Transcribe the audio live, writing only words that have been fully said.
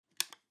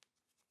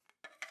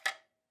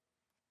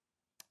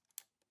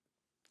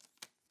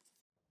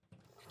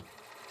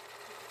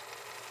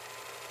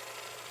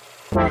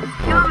Go to the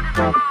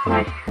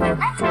movies.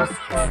 Let's go see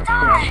the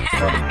stars.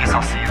 Guess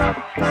I'll see you at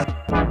the movies.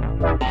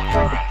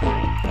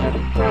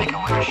 Alright. Make a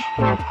wish.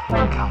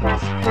 Count to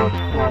three.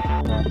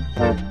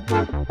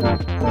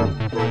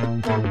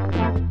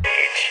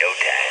 It's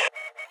showtime.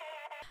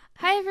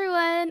 Hi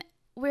everyone,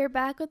 we're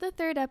back with the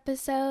third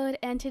episode,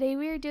 and today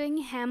we are doing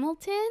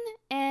Hamilton,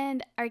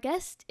 and our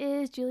guest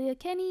is Julia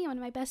Kenny, one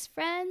of my best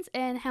friends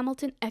and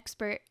Hamilton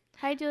expert.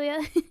 Hi Julia.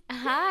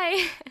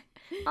 Hi.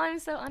 Oh, I'm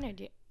so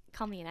honored you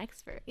call me an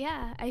expert.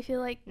 Yeah, I feel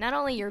like Not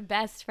only your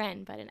best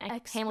friend, but an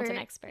Hamilton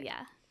expert.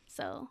 Yeah,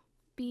 so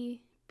be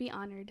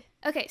honored.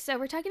 Okay, so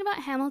we're talking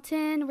about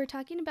Hamilton. We're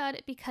talking about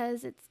it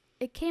because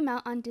it came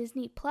out on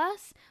Disney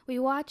Plus. We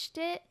watched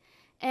it.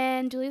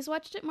 And Julia's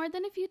watched it more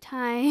than a few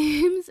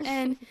times,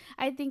 and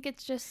I think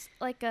it's just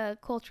like a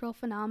cultural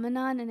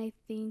phenomenon, and I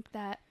think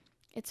that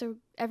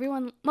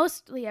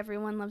mostly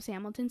everyone loves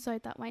Hamilton, so I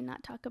thought why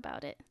not talk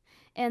about it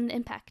and the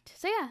impact.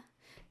 So yeah,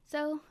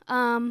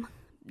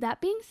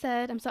 that being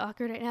said, I'm so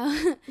awkward right now.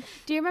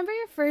 Do you remember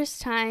your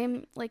first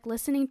time like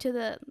listening to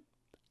the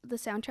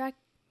soundtrack?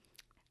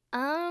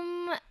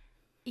 I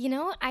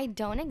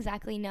don't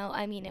exactly know.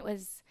 I mean, it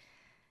was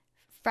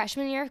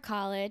freshman year of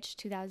college,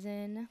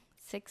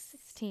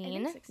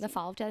 2016, the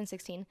fall of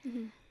 2016.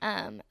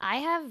 Mm-hmm. I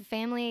have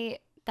family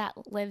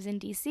that lives in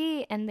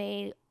DC, and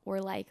they were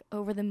like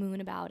over the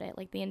moon about it.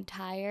 Like their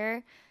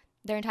entire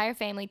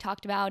family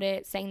talked about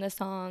it, sang the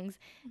songs,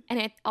 and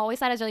it always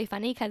thought it was really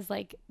funny because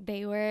like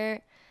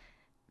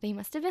they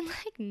must have been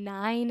like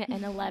 9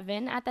 and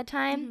 11 at the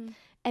time. Mm-hmm.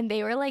 And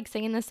they were like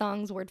singing the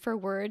songs word for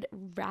word,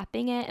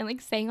 rapping it, and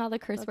like saying all the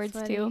curse words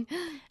funny. too.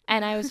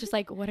 And I was just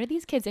like, what are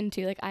these kids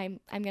into? Like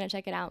I'm gonna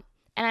check it out.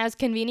 And I was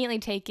conveniently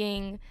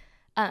taking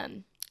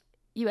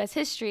U.S.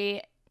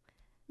 history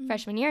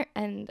freshman year,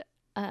 and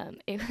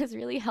it was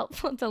really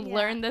helpful to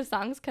learn the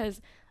songs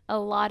because a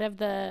lot of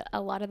the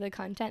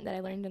content that I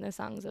learned in the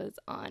songs was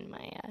on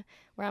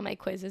my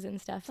quizzes and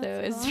stuff. So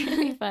it was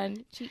really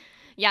fun.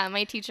 Yeah,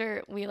 my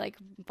teacher, we like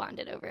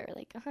bonded over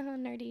like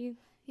nerdy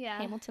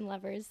Hamilton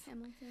lovers.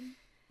 Hamilton.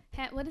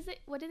 What is it?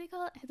 What do they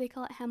call it? They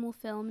call it Hamil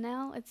Film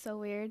now. It's so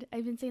weird.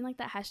 I've been seeing like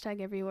that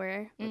hashtag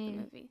everywhere with the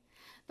movie.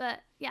 But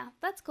yeah,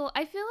 that's cool.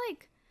 I feel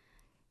like,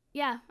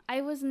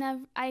 I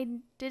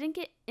didn't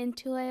get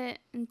into it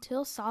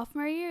until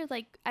sophomore year.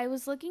 Like I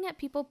was looking at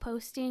people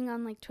posting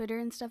on like Twitter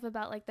and stuff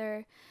about like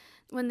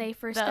when they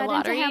first got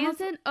lotteries? into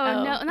Hamilton.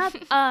 Oh no, not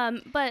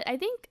but I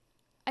think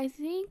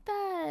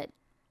that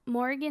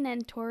Morgan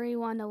and Tori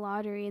won a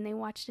lottery and they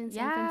watched it in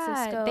San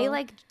Francisco.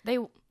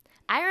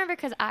 I remember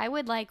because I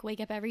would like wake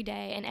up every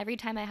day, and every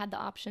time I had the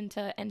option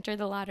to enter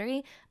the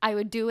lottery, I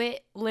would do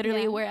it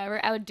literally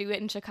wherever. I would do it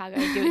in Chicago, I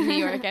would do it in New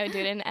York, I would do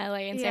it in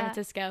LA and San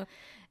Francisco.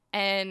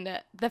 And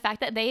the fact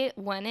that they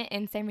won it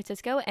in San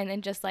Francisco and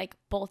then just like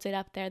bolted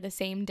up there the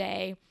same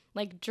day,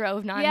 like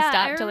drove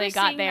nonstop till they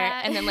got there.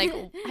 That. And then like,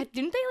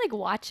 didn't they like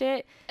watch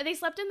it? They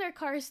slept in their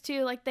cars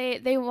too. Like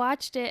they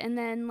watched it, and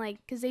then like,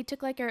 cause they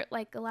took like a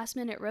last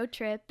minute road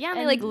trip. Yeah, and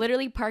they like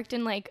literally parked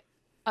in like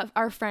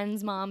our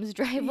friend's mom's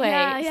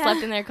driveway,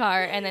 slept in their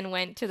car, and then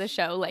went to the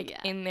show like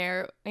in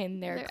their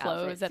clothes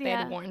outfits, that they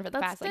had worn for the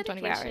past like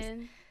 24 hours.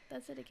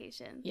 That's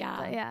dedication. Yeah.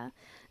 But yeah.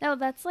 No,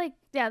 that's like,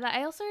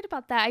 I also heard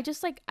about that. I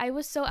just like, I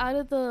was so out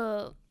of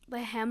the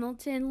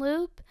Hamilton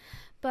loop,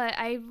 but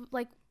I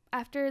like,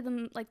 after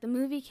the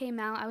movie came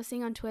out, I was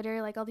seeing on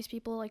Twitter like all these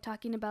people like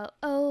talking about,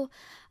 I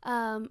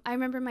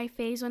remember my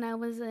phase when I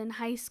was in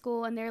high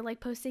school, and they're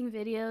like posting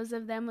videos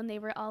of them when they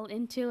were all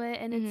into it,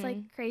 and it's like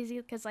crazy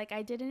because like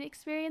I didn't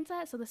experience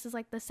that, so this is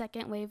like the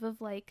second wave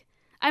of like,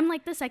 I'm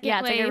like the second wave. Yeah,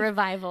 it's like a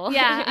revival.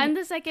 Yeah, I'm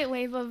the second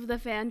wave of the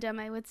fandom,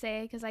 I would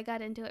say, because I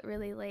got into it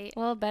really late.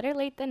 Well, better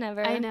late than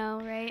never. I know,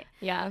 right?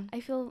 Yeah.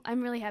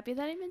 I'm really happy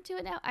that I'm into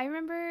it now. I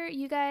remember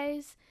you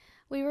guys,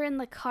 we were in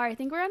the car. I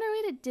think we're on our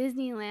way to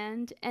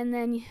Disneyland, and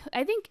then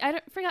I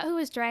forgot who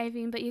was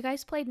driving, but you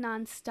guys played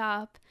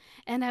nonstop,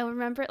 and I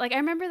remember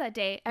that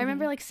day. I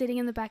remember like sitting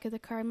in the back of the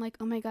car. I'm like,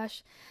 oh my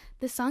gosh,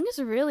 this song is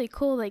really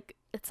cool. Like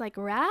it's like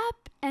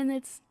rap, and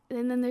then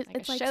there's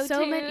it's like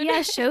so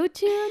many show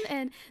tune,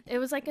 and it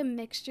was like a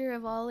mixture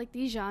of all like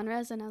these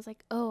genres, and I was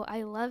like, oh,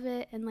 I love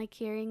it, and like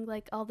hearing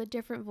like all the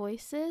different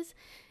voices,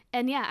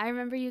 and I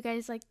remember you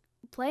guys like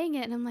playing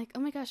it, and I'm like, oh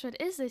my gosh, what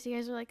is this? You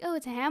guys were like, oh,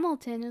 it's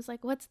Hamilton. It was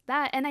like, what's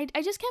that? And I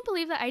just can't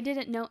believe that I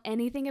didn't know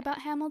anything about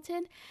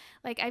Hamilton.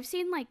 Like I've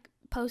seen like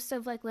posts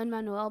of like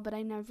Lin-Manuel, but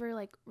I never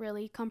like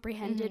really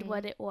comprehended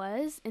what it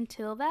was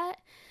until that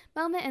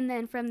moment. And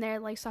then from there,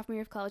 like sophomore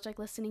year of college, like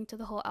listening to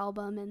the whole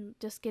album and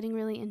just getting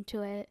really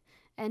into it.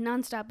 And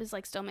Nonstop is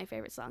like still my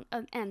favorite song,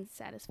 and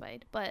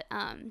Satisfied. But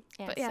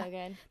so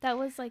good. That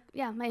was like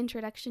my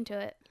introduction to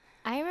it.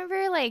 I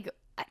remember like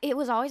it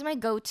was always my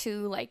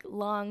go-to like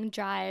long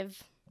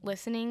drive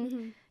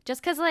listening,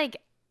 just because like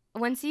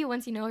once you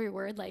know your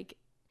word, like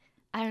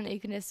I don't know, you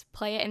can just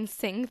play it and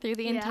sing through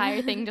the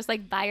entire thing just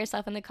like by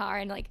yourself in the car.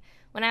 And like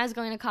when I was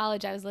going to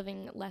college, I was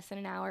living less than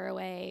an hour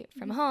away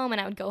from home, and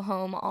I would go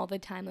home all the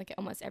time, like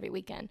almost every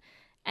weekend,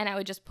 and I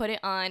would just put it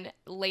on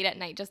late at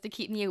night just to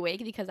keep me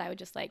awake, because I would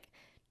just like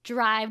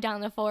drive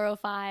down the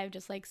 405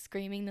 just like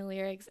screaming the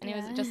lyrics, and it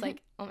Yeah. was just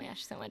like, oh my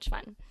gosh, so much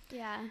fun.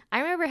 Yeah. I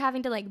remember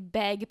having to like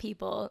beg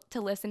people to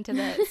listen to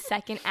the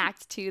second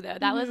act too, though.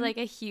 That was like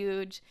a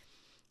huge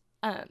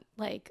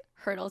like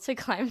hurdle to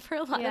climb for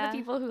a lot of the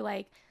people who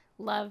like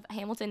love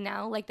Hamilton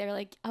now. Like they're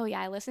like, oh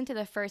yeah, I listened to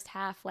the first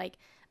half like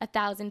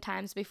 1,000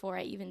 times before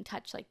I even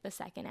touch like the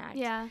second act.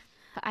 Yeah.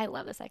 But I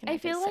love the second I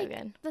act. feel It's like so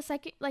good. the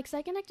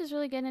second act is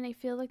really good, and I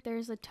feel like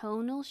there's a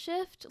tonal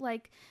shift,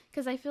 like,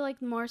 because I feel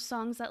like more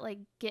songs that like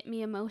get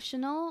me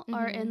emotional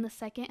are in the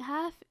second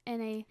half,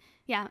 and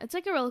it's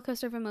like a roller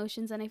coaster of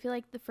emotions, and I feel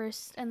like the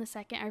first and the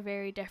second are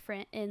very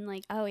different in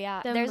like Oh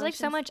yeah, the there's like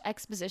so emotions. much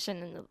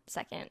exposition in the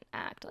second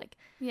act.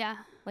 yeah.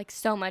 Like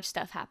so much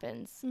stuff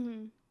happens,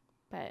 Mm-hmm.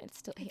 but it's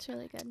still It's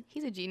really good.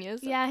 he's a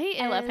genius. Yeah, he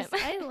is. I love him.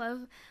 I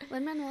love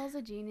Lin-Manuel's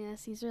a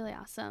genius. He's really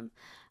awesome.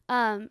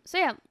 So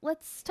yeah,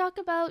 let's talk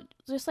about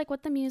just like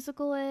what the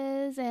musical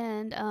is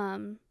and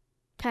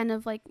kind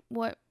of like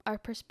what our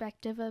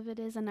perspective of it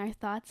is and our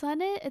thoughts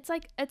on it. It's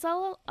like it's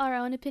all our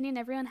own opinion.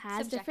 Everyone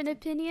has different Subjective.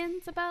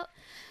 opinions about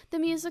the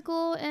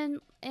musical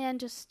and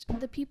just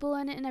the people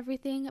in it and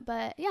everything.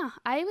 But yeah,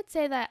 I would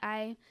say that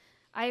I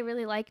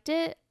really liked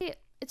it.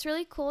 It's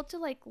really cool to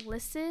like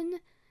listen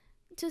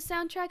to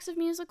soundtracks of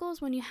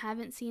musicals when you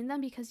haven't seen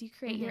them, because you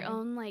create your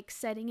own like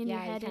setting in your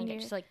Yeah, you head kind and of your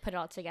get to like put it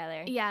all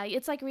together. yeah,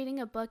 it's like reading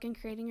a book and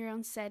creating your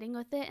own setting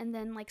with it, and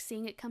then like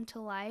seeing it come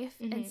to life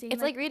and seeing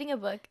It's like reading a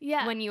book.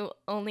 Yeah. When you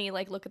only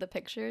like look at the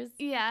pictures.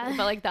 yeah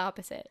But like the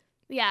opposite,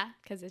 yeah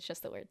because it's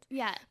just the words.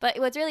 yeah But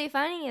what's really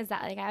funny is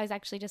that like I was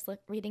actually just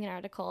reading an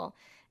article,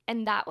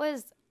 and that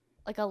was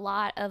like a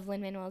lot of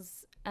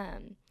Lin-Manuel's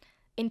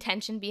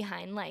intention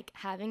behind like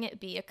having it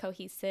be a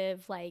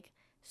cohesive like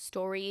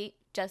story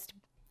just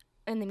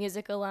in the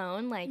music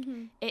alone. Like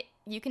it,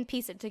 you can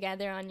piece it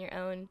together on your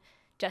own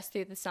just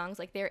through the songs.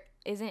 Like there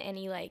isn't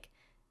any like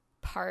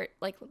part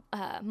like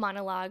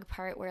monologue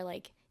part where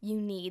like you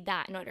need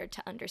that in order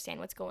to understand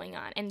what's going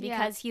on. And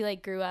because he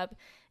like grew up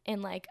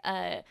in like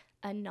a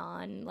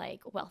non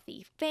like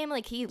wealthy family,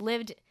 like he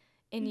lived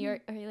in New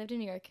York, or he lived in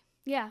New York,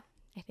 yeah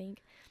I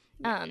think.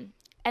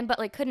 And but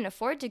like couldn't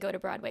afford to go to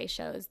Broadway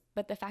shows.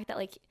 But the fact that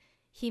like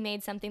he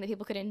made something that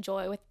people could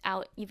enjoy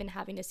without even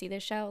having to see the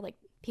show, like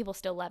people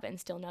still love it and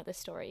still know the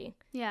story.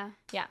 yeah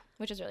Yeah,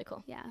 which is really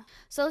cool. yeah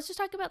So let's just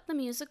talk about the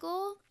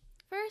musical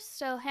first.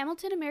 So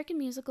Hamilton, American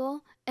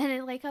Musical, and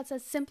it, like how it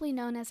says, simply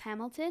known as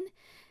Hamilton,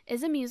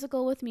 is a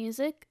musical with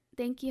music.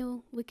 Thank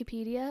you,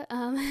 Wikipedia.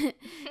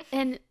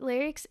 And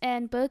lyrics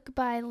and book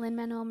by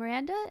Lin-Manuel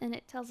Miranda, and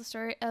it tells the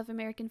story of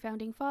American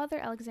founding father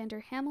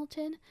Alexander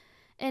Hamilton,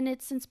 and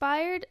it's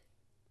inspired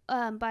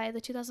by the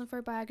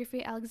 2004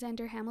 biography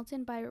Alexander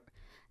Hamilton by, I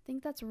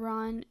think that's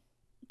Ron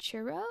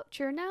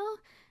Chernow,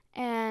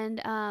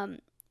 and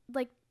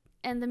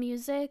and the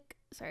music.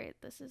 Sorry,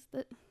 this is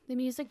the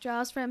music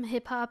draws from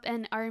hip hop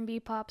and R&B,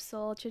 pop,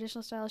 soul,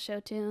 traditional style show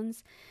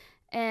tunes.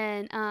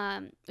 And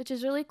which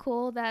is really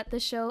cool that the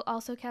show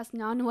also casts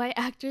non-white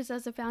actors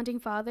as the founding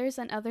fathers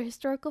and other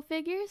historical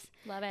figures.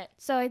 Love it.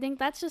 So I think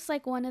that's just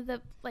like one of the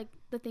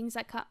things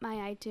that caught my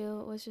eye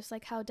too, was just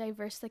like how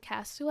diverse the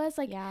cast was.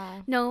 Like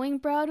Yeah. knowing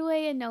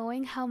Broadway and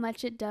knowing how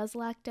much it does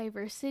lack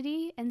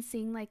diversity, and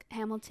seeing like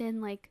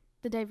Hamilton, like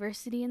the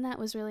diversity in that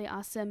was really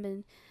awesome.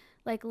 And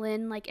like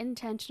Lynn like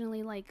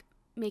intentionally like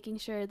making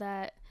sure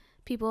that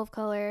people of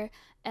color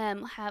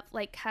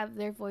have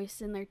their voice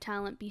and their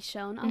talent be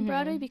shown on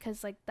Broadway,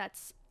 because like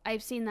that's,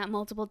 I've seen that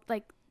multiple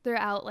like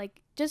throughout,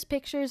 like just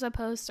pictures of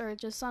posts or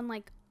just on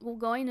like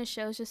going to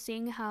shows, just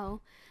seeing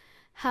how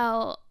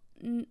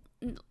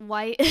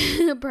white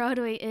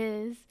Broadway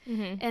is.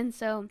 And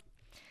so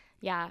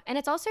Yeah, and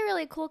it's also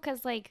really cool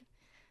because like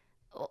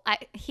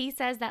he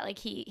says that like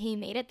he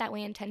made it that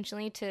way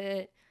intentionally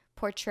to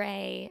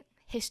portray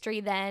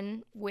history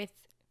then with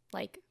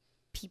like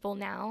people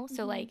now.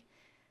 So like,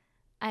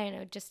 I don't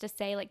know, just to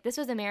say like this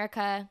was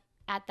America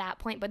at that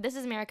point, but this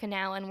is America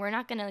now, and we're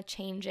not gonna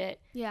change it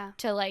yeah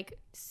to like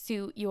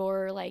suit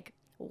your like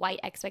white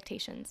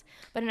expectations.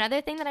 But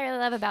another thing that I really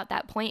love about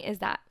that point is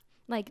that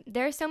like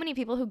there are so many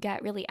people who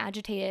get really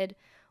agitated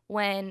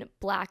when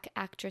Black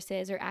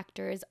actresses or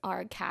actors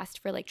are cast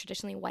for like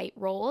traditionally white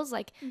roles.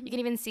 Like you can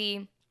even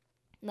see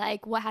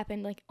like what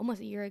happened like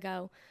almost a year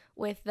ago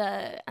with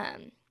the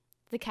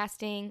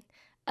casting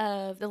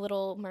of The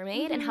Little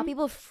Mermaid, and how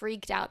people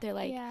freaked out. They're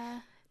like, yeah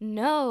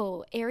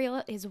no,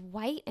 Ariel is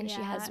white and she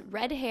Yeah. has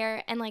red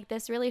hair, and like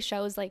this really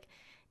shows like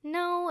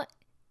no,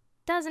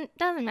 doesn't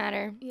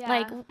matter. Yeah.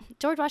 Like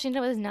George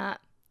Washington was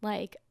not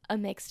like a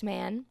mixed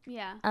man,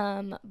 yeah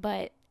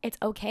but it's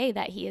okay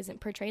that he isn't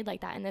portrayed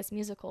like that in this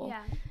musical.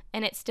 yeah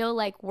And it still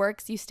like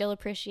works. You still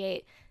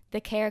appreciate the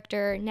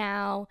character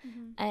now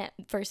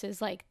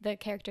versus like the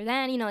character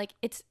then. You know, like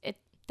it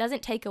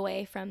doesn't take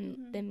away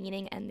from the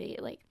meaning and the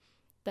like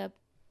the,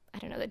 I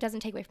don't know, it doesn't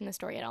take away from the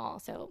story at all.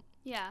 So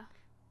yeah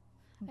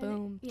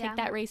boom, yeah. take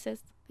that, racist.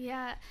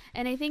 Yeah,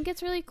 and I think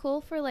it's really cool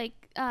for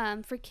like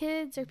for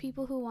kids or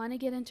people who want to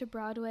get into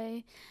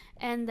Broadway,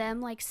 and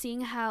them like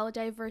seeing how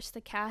diverse the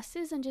cast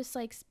is, and just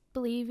like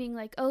believing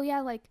like, oh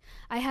yeah, like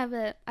I have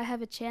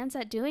a chance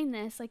at doing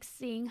this, like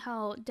seeing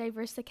how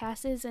diverse the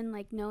cast is and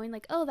like knowing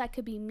like, oh, that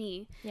could be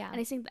me. Yeah. And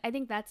I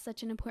think that's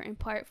such an important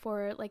part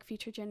for like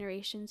future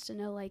generations to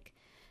know, like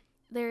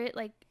they're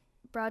like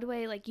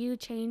Broadway, like you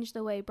change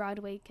the way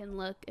Broadway can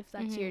look if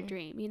that's your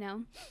dream, you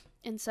know.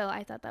 And so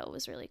I thought that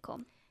was really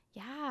cool.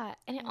 Yeah.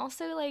 And it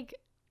also, like,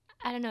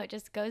 I don't know, it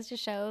just goes to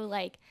show,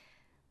 like,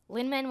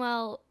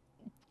 Lin-Manuel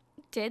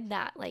did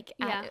that. Like,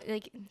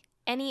 like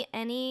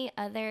any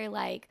other,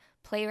 like,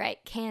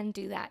 playwright can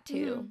do that,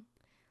 too.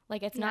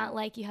 Like, it's not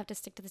like you have to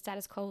stick to the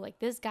status quo. Like,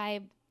 this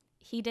guy,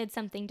 he did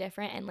something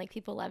different, and, like,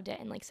 people loved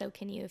it. And, like, so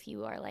can you if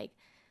you are, like,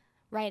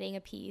 writing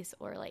a piece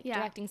or, like,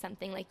 directing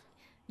something. Like,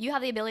 you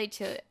have the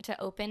ability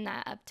to open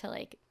that up to,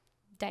 like,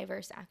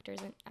 diverse actors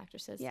and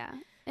actresses. Yeah.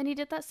 And he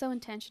did that so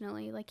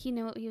intentionally. Like, he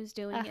knew what he was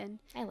doing, and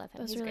I love him.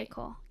 it was He's really great.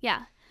 cool.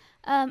 Yeah.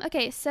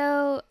 Okay,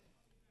 so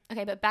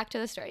Okay, but back to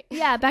the story.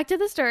 yeah, back to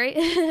the story.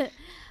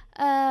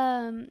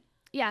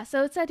 Yeah,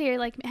 so it said here,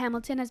 like,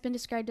 Hamilton has been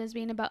described as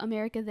being about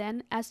America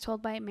then, as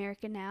told by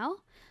America now.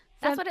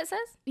 That's what it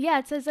says? Yeah,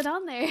 it says it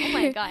on there. Oh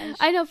my gosh.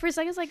 I know, for a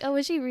second I was like, oh,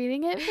 was she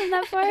reading it from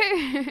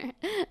that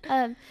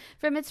part?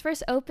 From its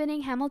first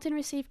opening, Hamilton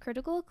received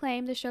critical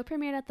acclaim. The show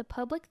premiered at the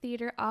Public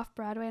Theater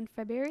off-Broadway on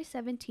February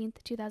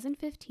 17th,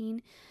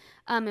 2015.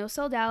 It was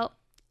sold out.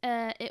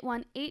 It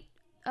won 8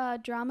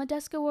 Drama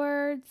Desk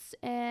Awards,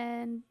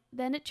 and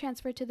then it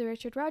transferred to the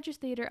Richard Rodgers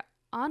Theater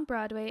on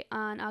Broadway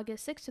on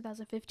August 6,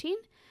 2015.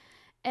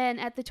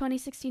 And at the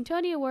 2016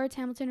 Tony Awards,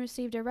 Hamilton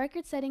received a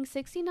record-setting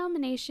 60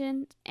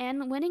 nominations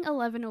and winning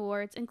 11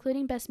 awards,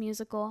 including Best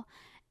Musical.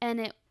 And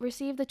it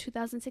received the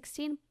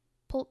 2016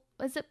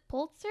 Pulitzer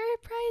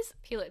Prize?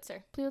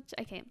 Pulitzer.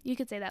 Okay, you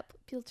could say that.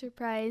 Pulitzer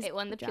Prize. It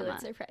won the drama.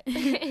 Pulitzer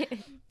Prize.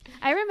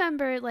 I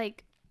remember,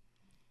 like,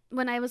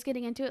 when I was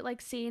getting into it,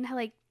 like, seeing how,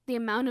 like, the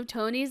amount of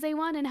Tonys they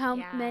won and how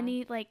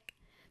many, like,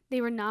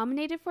 they were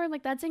nominated for.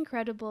 Like, that's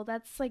incredible.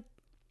 That's like,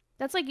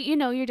 you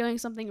know, you're doing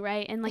something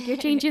right, and like you're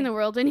changing the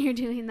world when you're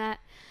doing that.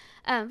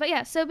 But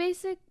yeah, so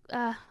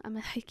I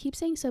keep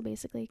saying so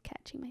basically,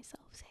 catching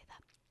myself say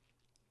that.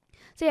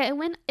 So yeah, it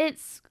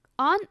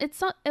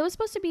was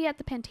supposed to be at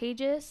the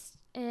Pantages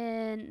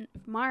in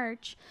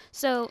March.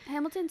 So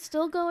Hamilton's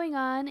still going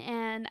on,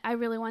 and I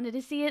really wanted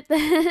to see it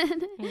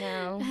then. I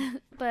know.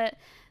 But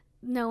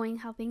knowing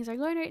how things are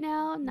going right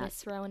now,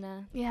 Miss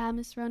Rona. Yeah,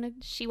 Miss Rona.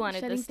 She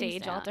wanted the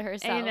stage all to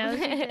herself. I know,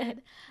 she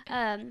did.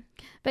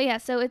 But yeah,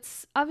 so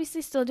it's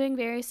obviously still doing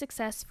very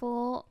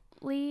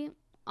successfully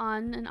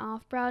on and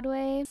off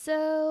Broadway.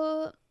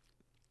 So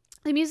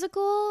the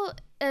musical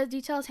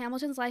details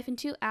Hamilton's life in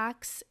 2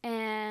 acts,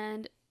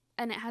 and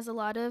it has a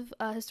lot of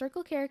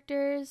historical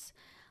characters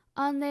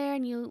on there,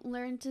 and you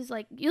learn to,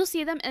 like, you'll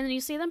see them, and then you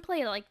see them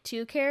play like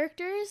 2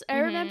 characters. I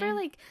remember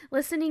like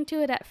listening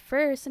to it at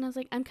first, and I was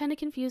like, I'm kind of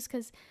confused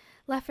because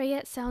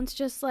Lafayette sounds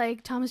just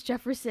like Thomas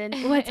Jefferson.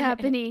 What's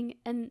happening?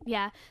 And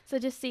yeah, so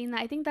just seeing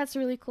that, I think that's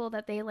really cool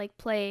that they like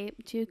play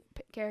 2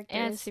 characters.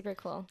 And it's super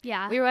cool.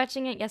 Yeah, we were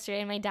watching it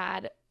yesterday, and my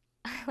dad,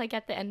 like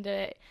at the end of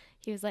it,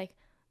 he was like,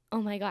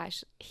 oh my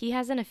gosh, he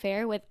has an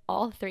affair with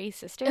all 3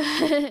 sisters.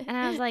 And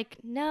I was like,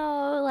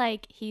 no,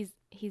 like he's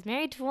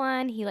married to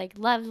one, he like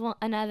loves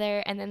another,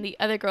 and then the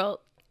other girl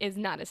is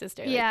not a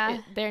sister.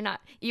 Like, they're not,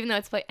 even though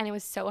it's played, and it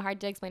was so hard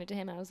to explain it to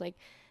him. I was like,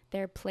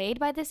 they're played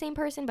by the same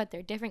person, but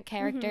they're different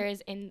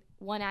characters in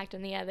one act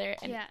and the other,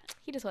 and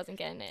he just wasn't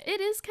getting it.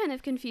 It is kind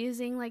of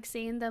confusing, like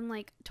seeing them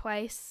like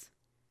twice,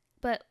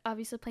 but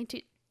obviously playing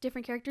 2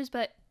 different characters,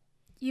 but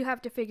you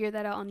have to figure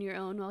that out on your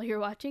own while you're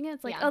watching it.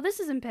 It's like, oh, this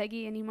isn't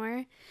Peggy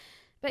anymore.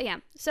 But yeah,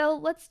 so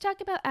let's talk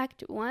about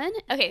Act 1.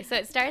 Okay, so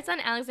it starts on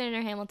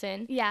Alexander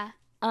Hamilton. Yeah.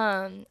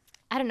 I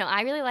don't know.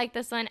 I really like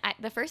this one.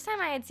 The first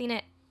time I had seen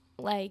it,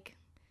 like,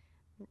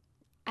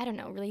 I don't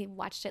know, really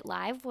watched it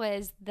live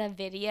was the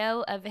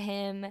video of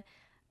him.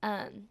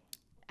 I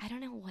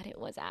don't know what it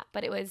was at,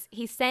 but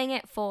he sang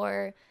it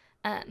for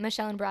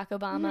Michelle and Barack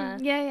Obama.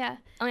 Yeah.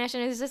 Oh my gosh,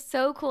 and it was just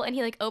so cool. And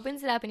he like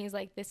opens it up and he's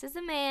like, this is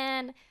a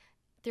man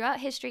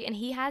throughout history, and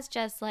he has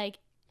just like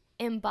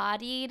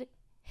embodied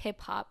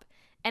hip hop.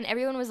 And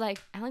everyone was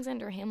like,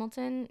 Alexander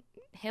Hamilton,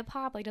 hip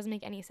hop, like doesn't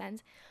make any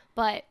sense.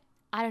 But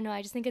I don't know,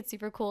 I just think it's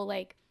super cool.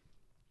 Like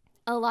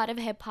a lot of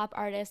hip hop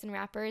artists and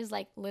rappers,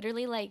 like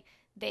literally like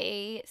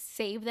they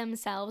save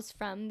themselves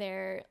from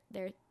their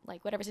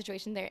like whatever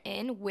situation they're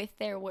in with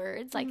their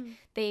words. Like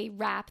they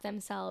rap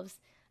themselves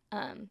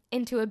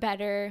into a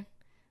better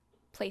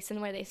place than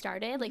where they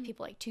started. Like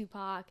people like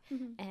Tupac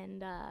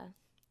and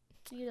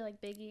you know,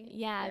 like Biggie.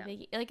 Yeah,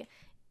 Biggie. Like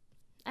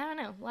I don't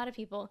know, a lot of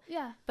people.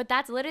 Yeah. But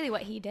that's literally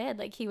what he did.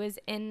 Like he was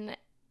in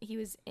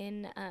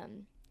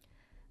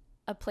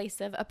a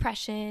place of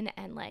oppression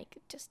and like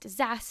just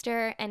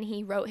disaster, and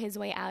he wrote his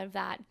way out of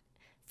that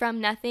from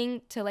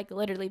nothing to like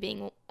literally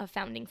being a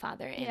founding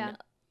father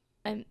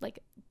in like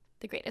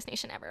the greatest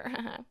nation ever.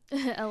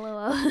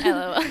 LOL.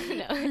 LOL.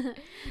 No. ...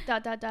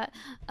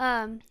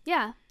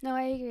 Yeah, no,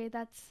 I agree.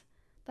 That's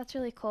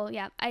really cool.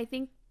 Yeah, I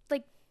think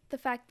like the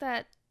fact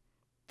that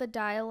the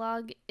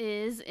dialogue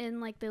is in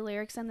like the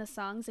lyrics and the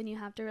songs, and you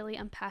have to really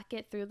unpack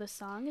it through the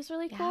song is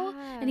really cool.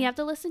 And you have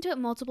to listen to it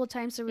multiple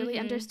times to really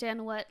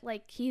understand what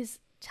like he's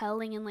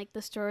telling and like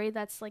the story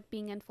that's like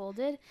being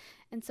unfolded.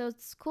 And so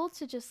it's cool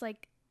to just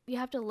like, you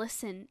have to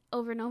listen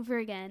over and over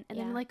again, and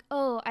then like,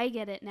 oh, I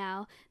get it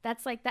now.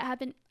 That's like, that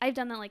happened. I've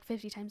done that like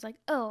 50 times. Like,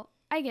 oh,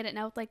 I get it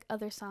now with like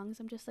other songs.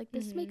 I'm just like,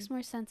 this makes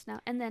more sense now.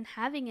 And then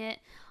having it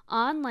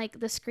on like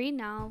the screen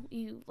now,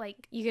 you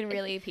can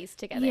really piece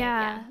together.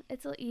 Yeah,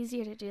 it's a little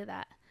easier to do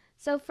that.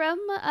 So from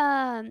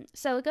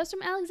so it goes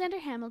from Alexander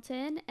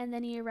Hamilton, and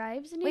then he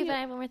arrives in New Wait, York. but I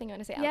have one more thing I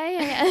want to say.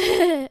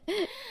 Yeah.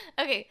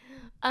 Okay.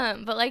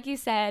 But like you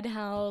said,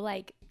 how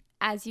like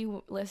as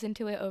you listen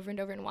to it over and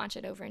over and watch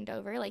it over and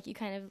over, like you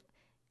kind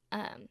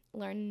of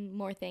learn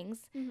more things.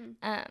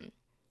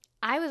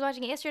 I was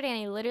watching it yesterday,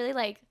 and I literally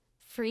like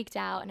freaked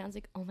out, and I was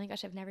like, oh my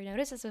gosh, I've never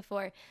noticed this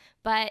before.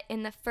 But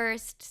in the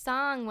first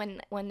song,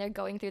 when they're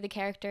going through the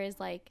characters,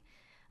 like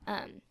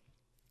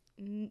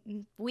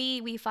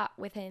we fought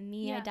with him,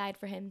 me I died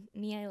for him,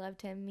 me I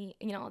loved him, me,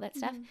 you know, all that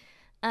stuff.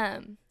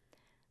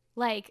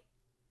 Like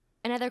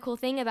another cool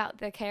thing about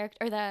the character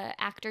or the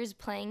actors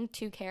playing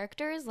two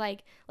characters,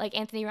 like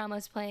Anthony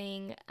Ramos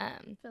playing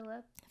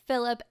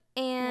Philip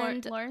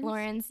and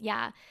Lawrence,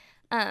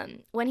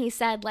 when he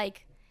said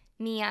like,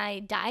 me I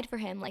died for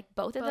him, like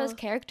both of those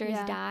characters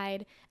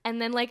died.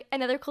 And then like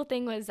another cool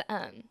thing was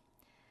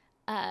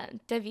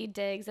David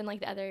Diggs and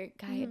like the other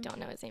guy, I don't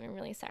know his name, I'm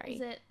really sorry.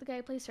 Is it the guy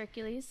who plays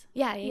Hercules?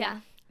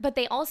 Yeah. But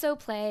they also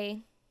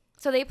play,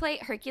 so they play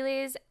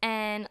Hercules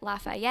and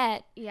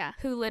Lafayette,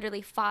 who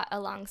literally fought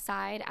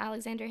alongside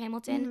Alexander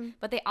Hamilton,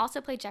 but they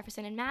also play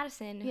Jefferson and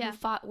Madison, who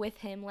fought with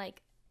him,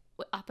 like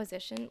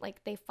opposition,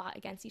 like they fought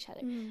against each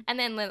other. And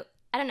then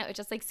I don't know, it's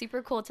just like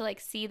super cool to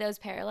like see those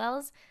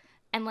parallels.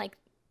 And like,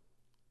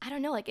 I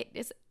don't know, like it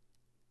is,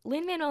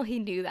 Lin-Manuel, he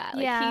knew that.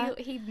 Like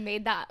he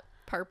made that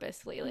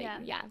purposely. Like,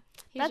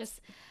 he's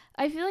just,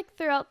 I feel like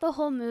throughout the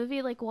whole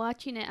movie, like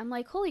watching it, I'm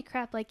like, holy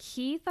crap, like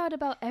he thought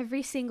about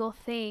every single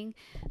thing.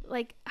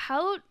 Like,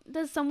 how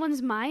does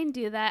someone's mind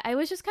do that? I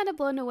was just kind of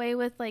blown away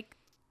with like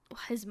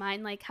his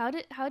mind. Like, how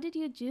did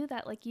you do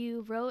that? Like,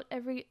 you wrote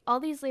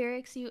all these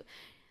lyrics.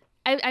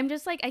 I'm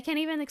just like, I can't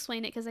even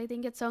explain it because I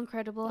think it's so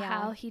incredible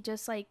how he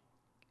just like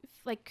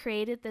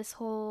created this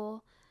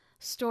whole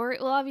story.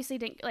 Well, obviously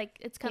didn't, like,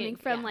 it's coming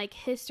from like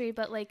history,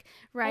 but like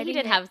writing,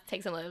 he did have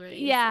take some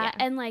liberties.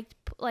 And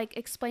like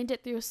explained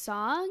it through a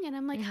song, and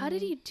I'm like, how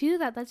did he do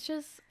that? That's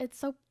just, it's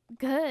so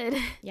good.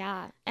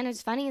 And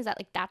it's funny is that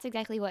like that's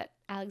exactly what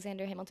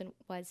Alexander Hamilton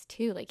was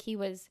too. Like he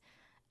was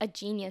a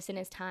genius in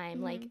his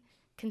time, like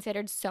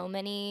considered so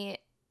many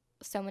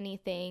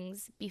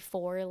things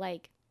before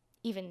like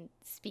even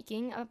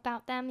speaking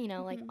about them, you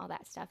know, like all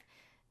that stuff.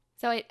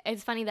 So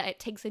it's funny that it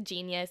takes a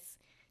genius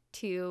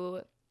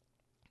to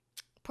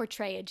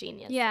portray a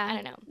genius. I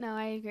don't know. No,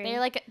 I agree.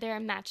 They're a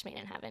match made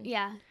in heaven.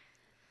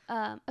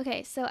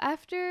 Okay, so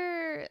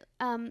after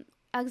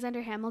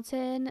Alexander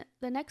Hamilton,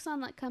 the next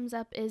song that comes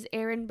up is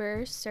Aaron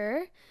Burr,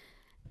 Sir.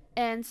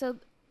 And so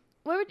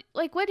what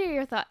are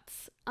your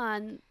thoughts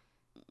on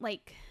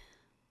like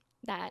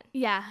that?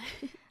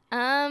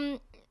 I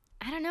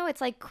don't know,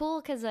 it's like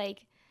cool cuz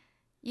like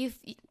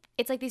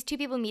it's like these two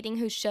people meeting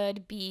who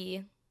should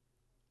be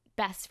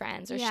best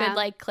friends or should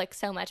like click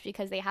so much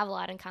because they have a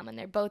lot in common.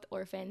 They're both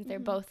orphans. They're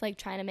both like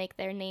trying to make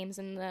their names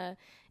in the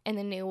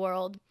new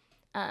world.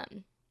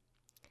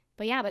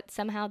 But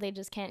somehow they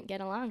just can't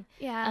get along.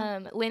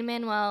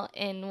 Lin-Manuel,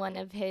 in one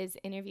of his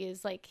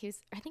interviews, like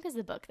I think it was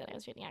the book that I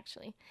was reading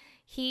actually,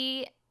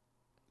 he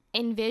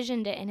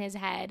envisioned it in his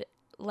head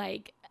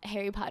like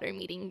Harry Potter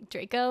meeting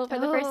Draco for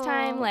the first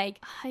time, like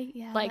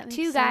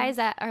two guys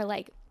that are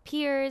like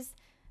peers,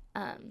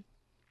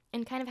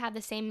 and kind of have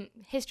the same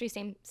history,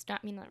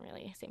 not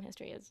really same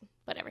history as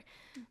whatever,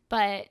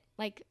 but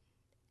like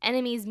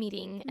enemies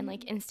meeting and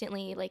like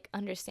instantly like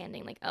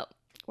understanding like, oh,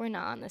 we're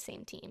not on the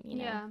same team, you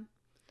know?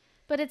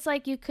 But it's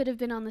like you could have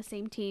been on the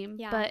same team,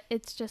 but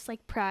it's just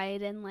like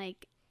pride and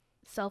like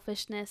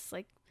selfishness,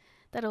 like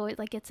that always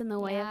like gets in the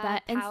way of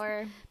that.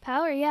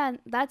 Power. Yeah.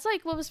 That's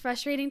like what was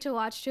frustrating to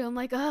watch too. I'm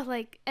like, oh,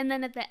 like, and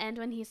then at the end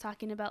when he's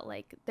talking about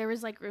like, there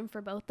was like room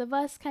for both of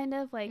us kind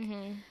of like,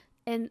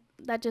 and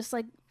that just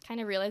like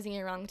kind of realizing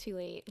you're wrong too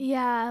late.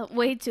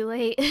 Way too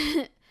late.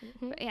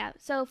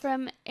 So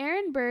from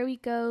Aaron Burr, we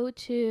go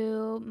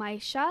to My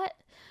Shot.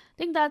 I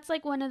think that's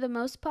like one of the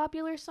most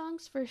popular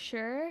songs for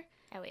sure.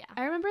 Oh yeah.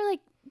 I remember like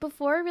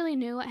before I really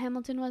knew what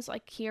Hamilton was,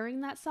 like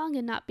hearing that song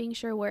and not being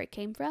sure where it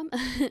came from.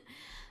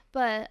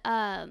 but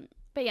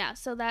yeah,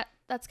 so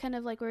that's kind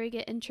of like where we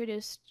get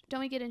introduced. Don't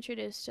we get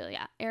introduced to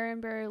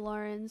Aaron Burr,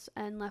 Lawrence,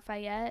 and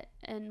Lafayette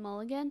and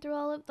Mulligan through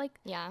all of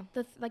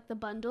the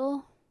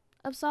bundle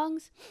of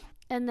songs.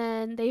 And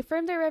then they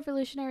affirm their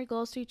revolutionary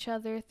goals to each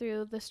other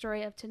through The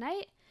Story of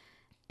Tonight.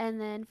 And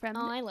then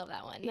I love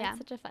that one. That's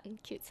such a fun,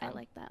 cute song. I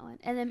like that one.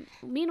 And then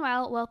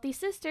meanwhile, wealthy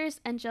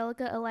sisters,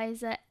 Angelica,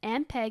 Eliza,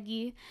 and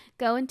Peggy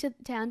go into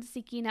town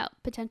seeking out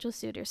potential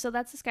suitors. So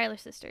that's the Schuyler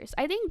sisters.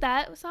 I think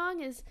that song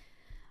is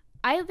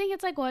I think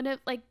it's like one of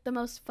like the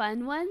most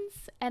fun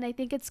ones, and I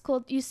think it's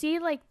cool. You see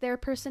like their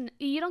person.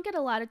 You don't get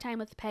a lot of time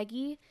with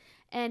Peggy,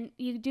 and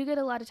you do get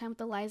a lot of time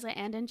with Eliza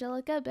and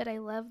Angelica. But I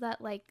love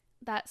that like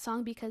that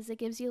song because it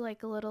gives you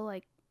like a little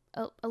like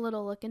a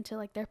little look into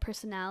like their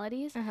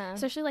personalities,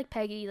 especially like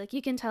Peggy. Like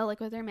you can tell like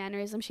with her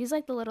mannerism, she's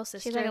like the little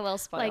sister. She's like a little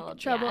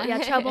spoiled,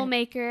 like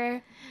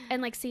troublemaker,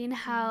 and like seeing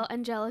how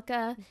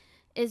Angelica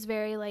is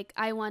very like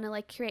I want to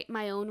like create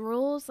my own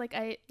rules, like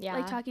I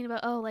like talking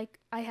about like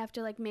I have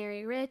to like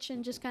marry rich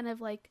and just kind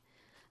of like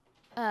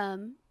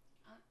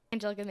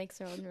Angelica makes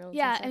her own rules.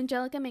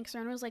 Angelica makes her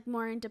own rules, like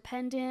more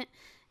independent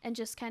and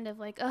just kind of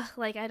like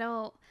like I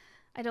don't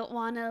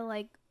want to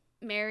like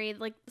marry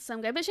like some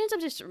guy, but she ends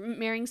up just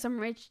marrying some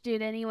rich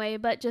dude anyway,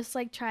 but just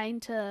like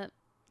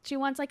she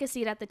wants like a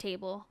seat at the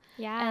table.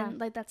 And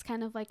like that's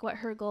kind of like what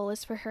her goal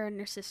is for her and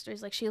her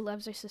sisters. Like she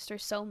loves her sister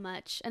so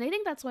much. And I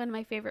think that's one of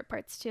my favorite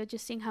parts too,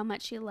 just seeing how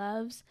much she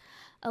loves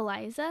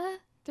Eliza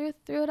through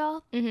it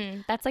all.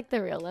 That's like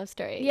the real love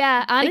story.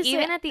 Yeah, honestly.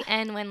 Like, even at the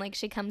end when like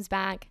she comes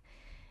back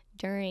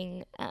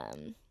during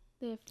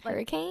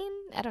Hurricane,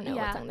 I don't know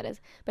what song that is,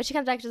 but she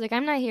comes back, she's like,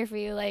 I'm not here for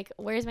you, like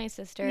where's my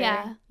sister?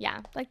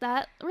 Like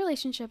that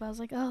relationship, I was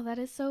like, oh, that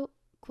is so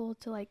cool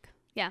to like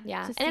and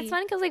it's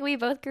fun because like we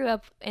both grew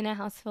up in a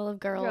house full of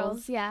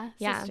girls,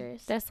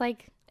 sisters, just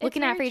like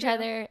looking out for each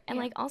other. And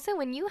like also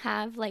when you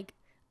have like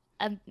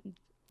a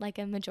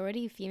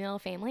majority female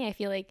family, I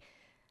feel like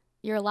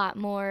you're a lot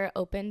more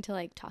open to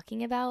like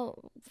talking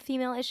about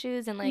female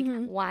issues and like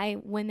why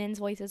women's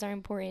voices are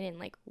important and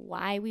like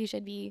why we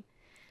should be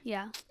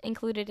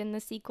included in the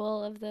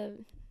sequel of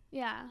the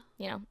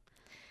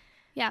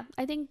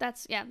I think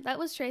that's that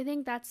was true. I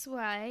think that's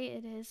why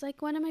it is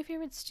like one of my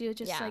favorites too,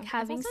 just like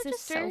having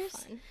sisters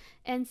so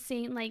and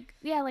seeing like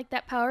like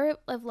that power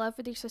of love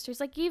with your sisters.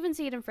 Like you even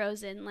see it in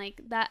Frozen,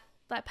 like that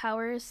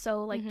power is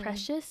so like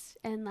precious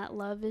and that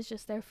love is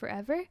just there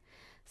forever.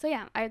 So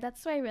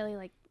that's why I really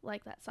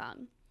like that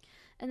song.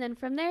 And then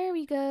from there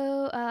we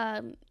go,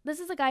 this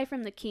is a guy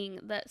from The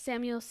King, that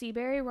Samuel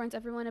Seabury warns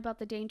everyone about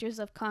the dangers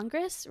of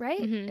Congress, right?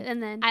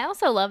 And then I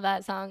also love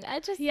that song.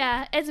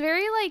 It's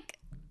very like,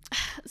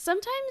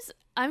 sometimes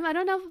I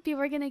don't know if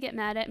people are gonna get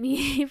mad at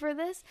me for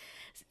this.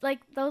 Like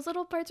those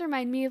little parts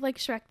remind me of like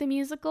Shrek the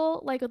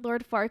musical, like with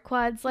Lord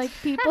Farquaad's like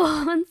people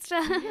and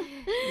stuff.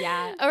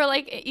 Or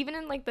like even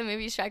in like the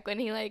movie Shrek when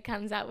he like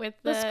comes out with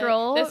the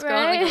scroll,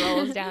 right? And like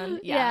rolls down.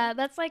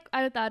 That's like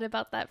I thought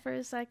about that for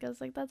a sec. I was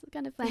like, that's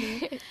kind of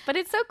funny. But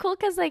it's so cool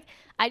because like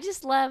I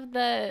just love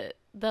the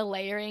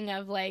layering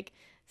of like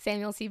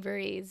Samuel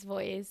Seabury's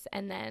voice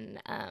and then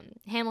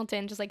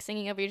Hamilton just like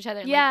singing over each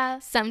other. And,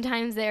 like,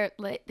 sometimes they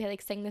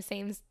like sing the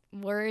same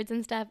words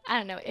and stuff. I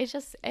don't know. It's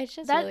just really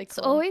cool. That's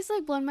always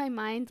like blown my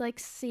mind, like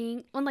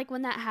seeing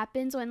when that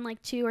happens, when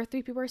like 2 or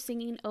 3 people are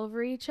singing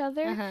over each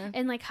other,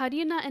 and like how do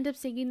you not end up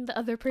singing the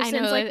other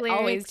person's like lyrics? I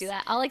always do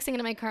that. I'll like sing it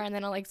in my car and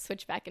then I'll like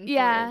switch back and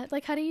forth.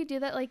 Like how do you do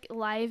that like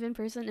live in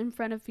person in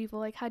front of people?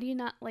 Like how do you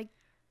not like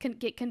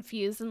get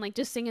confused and like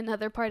just sing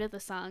another part of the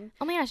song?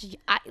 Oh my gosh,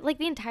 like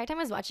the entire time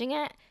I was watching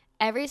it,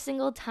 every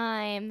single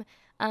time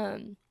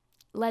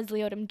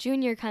Leslie Odom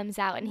Jr. comes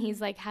out and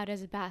he's like, how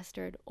does a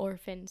bastard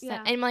orphan son?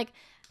 And I'm like,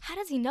 how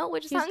does he know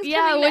which song's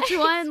coming which next?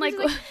 one? Like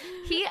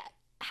he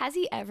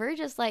ever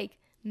just like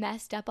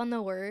messed up on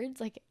the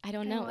words? Like I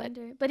don't know.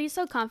 But he's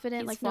so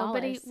confident. He's like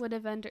flawless.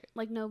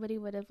 nobody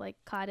would have like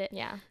caught it.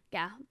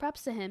 Yeah.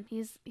 Props to him.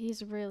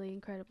 He's really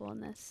incredible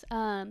in this.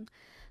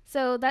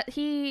 So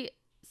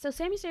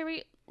Samuel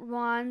Seabury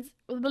wands.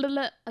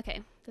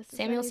 Okay, this is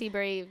Samuel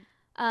Seabury.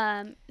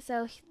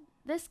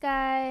 This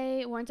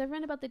guy warns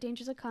everyone about the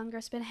dangers of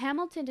Congress, but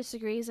Hamilton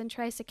disagrees and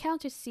tries to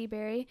counter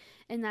Seabury,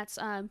 and that's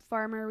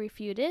Farmer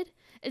Refuted.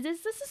 Is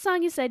this a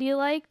song you said you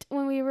liked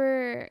when we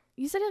were?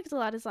 You said you liked a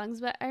lot of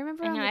songs, but I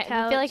remember on the couch.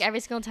 I feel like every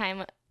single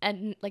time a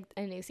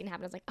new scene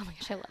happens, I was like, oh my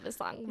gosh, I love this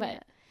song.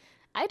 But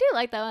I do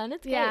like that one.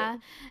 It's great. Yeah.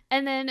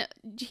 And then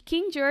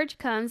King George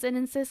comes and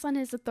insists on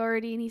his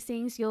authority, and he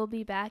sings "You'll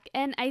Be Back."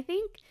 And I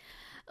think,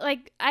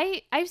 like,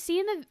 I've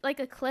seen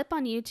a clip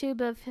on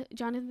YouTube of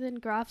Jonathan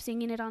Groff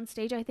singing it on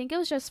stage. I think it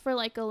was just for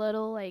like a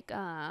little like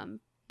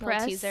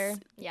press teaser,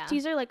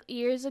 like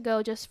years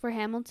ago, just for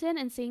Hamilton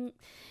and sing.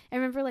 I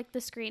remember like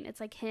the screen. It's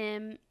like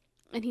him.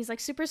 And he's like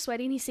super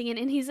sweaty and he's singing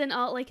and he's in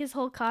all like his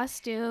whole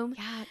costume.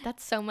 Yeah,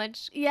 that's so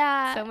much.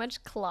 Yeah, so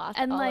much cloth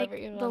and all like over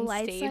you the on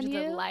lights stage. on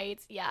you. The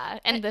lights,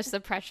 and just the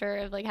pressure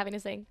of like having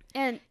to sing.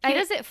 And he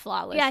does it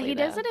flawlessly. Yeah, he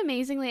does it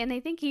amazingly. And I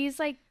think he's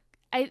like,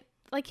 I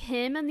like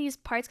him in these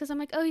parts because I'm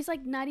like, oh, he's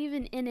like not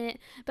even in it,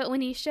 but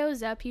when he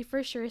shows up, he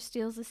for sure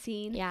steals the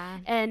scene. Yeah,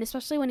 and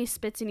especially when he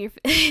spits in your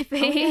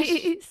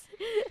face.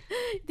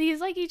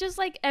 He just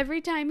like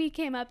every time he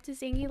came up to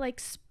sing, he like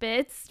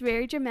spits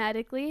very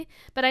dramatically.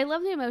 But I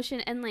love the emotion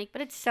and like,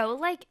 but it's so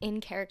like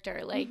in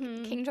character. Like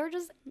King George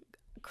is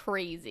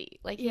crazy.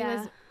 Like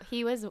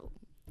he was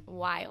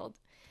wild.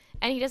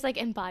 And he just like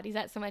embodies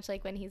that so much,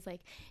 like when he's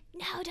like,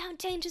 no, don't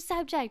change the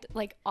subject,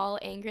 like all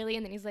angrily,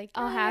 and then he's like,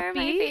 all happy.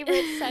 My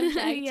favorite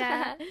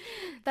subject.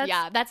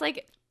 That's that's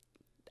like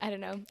I don't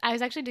know. I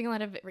was actually doing a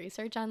lot of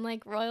research on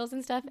like royals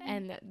and stuff,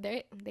 and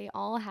they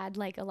all had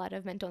like a lot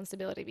of mental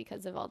instability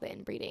because of all the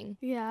inbreeding.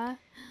 Yeah.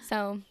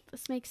 So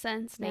This makes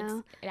sense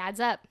now. it adds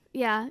up.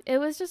 Yeah, it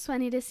was just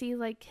funny to see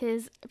like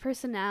his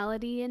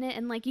personality in it,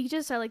 and like you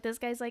just saw like this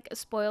guy's like a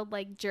spoiled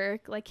like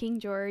jerk, like King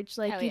George,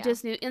 like Oh, you yeah.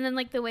 just knew, and then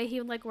like the way he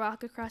would like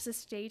rock across the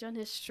stage on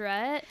his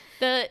strut.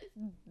 The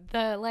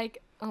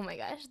like, oh my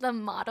gosh, the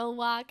model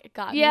walk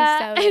got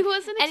Yeah, me so. I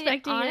wasn't And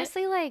expecting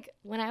honestly, like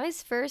when I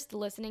was first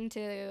listening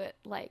to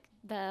like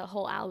the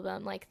whole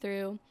album, like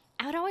through,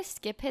 I would always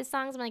skip his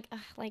songs. I'm like, ugh,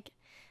 like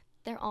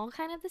they're all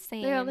kind of the same.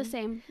 it. They're all the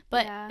same,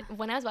 But yeah.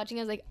 when I was watching,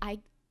 I was like, I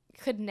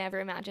could never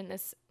imagine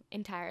this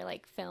entire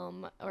like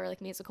film or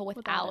like musical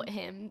without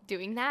him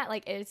doing that.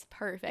 Like it's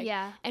perfect.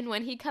 Yeah, And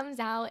when he comes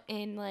out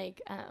in like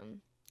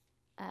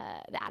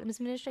the Adams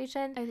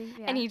administration, I think.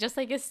 Yeah. and he just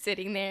like is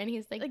sitting there and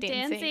he's like, like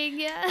dancing.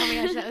 yeah. Oh my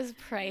gosh, that was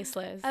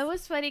priceless. I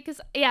was funny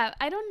because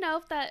I don't know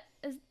if that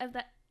is if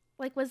that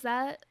like was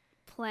that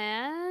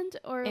planned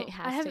or It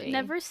has I have to be.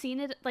 never seen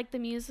it like the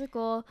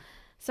musical,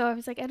 so I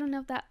was like I don't know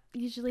if that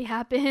usually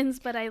happens,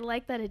 but I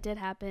like that it did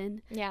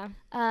happen. Yeah.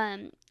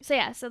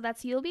 So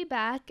that's You'll Be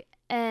Back.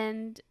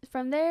 And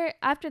from there,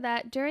 after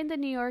that, during the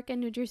New York and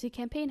New Jersey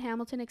campaign,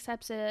 Hamilton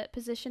accepts a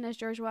position as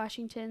George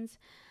Washington's,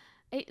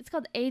 it's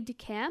called aide de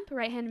camp,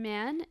 right-hand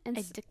man,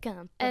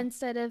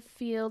 instead of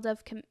field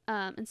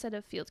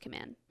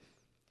command.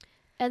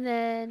 And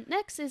then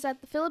next is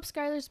at the Philip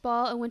Schuyler's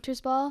Ball, a winter's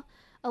ball,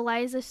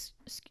 Eliza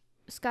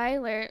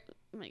Schuyler.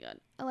 Oh my God.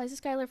 Eliza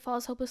Schuyler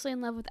falls hopelessly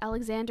in love with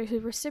Alexander, who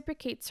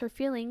reciprocates her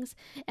feelings,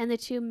 and the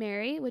two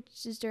marry,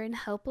 which is during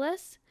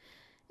Helpless.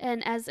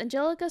 And as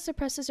Angelica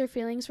suppresses her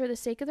feelings for the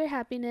sake of their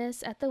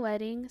happiness at the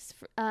wedding,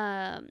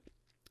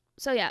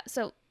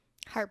 so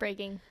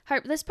Heartbreaking.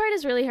 this part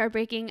is really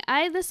heartbreaking.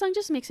 This song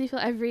just makes me feel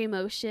every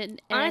emotion.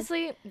 And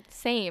Honestly,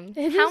 same.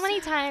 It How is- many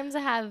times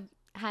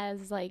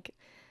has like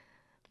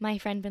my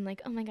friend been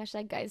like, oh my gosh,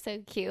 that guy's so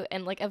cute,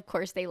 and like of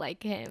course they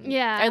like him.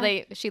 Yeah.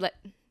 Or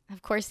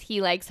of course he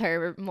likes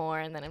her more,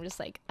 and then I'm just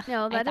like,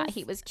 No, I that thought is-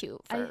 he was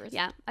cute first.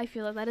 I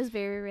feel that is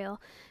very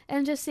real.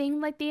 And just seeing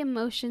like the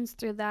emotions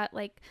through that,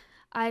 like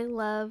I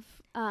love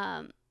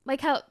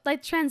like how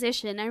like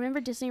transition. I remember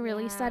Disney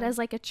released that Yeah. as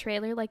like a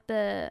trailer, like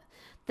the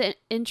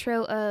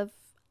intro of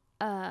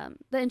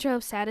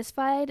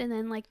Satisfied, and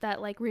then like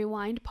that like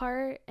rewind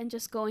part, and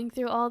just going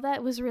through all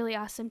that was really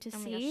awesome to Oh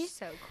my see. gosh,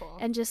 so cool.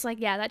 And just like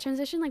that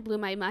transition like blew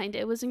my mind.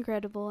 It was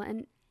incredible.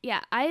 And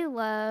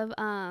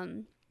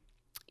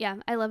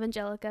I love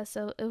Angelica,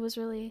 so it was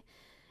really,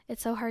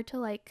 it's so hard to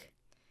like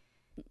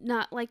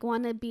not like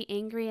want to be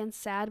angry and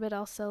sad, but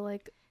also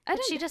like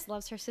She just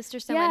loves her sister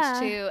so Yeah. much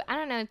too. I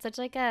don't know. It's such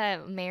like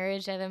a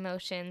marriage of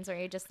emotions where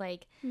you're just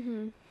like,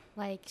 mm-hmm.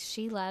 like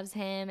she loves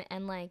him,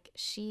 and like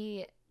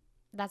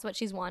that's what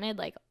she's wanted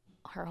like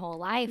her whole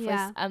life,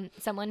 Yeah. was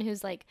someone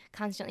who's like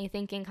constantly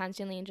thinking,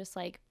 constantly, and just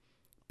like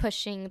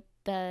pushing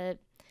the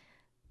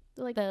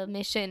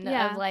mission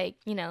Yeah. of like,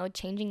 you know,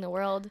 changing the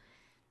world.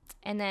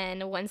 And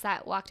then once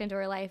that walked into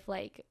her life,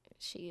 like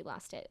she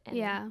lost it. And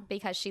Yeah.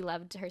 because she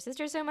loved her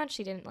sister so much,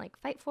 she didn't like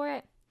fight for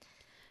it.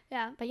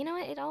 Yeah. But you know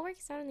what? It all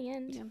works out in the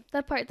end. Yeah.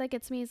 That part that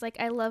gets me is like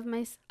I love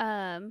my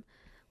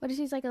what is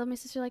he's like, I love my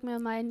sister like my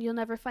own mind. You'll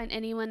never find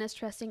anyone as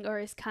trusting or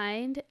as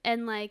kind.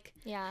 And like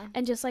Yeah.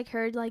 and just like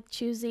her like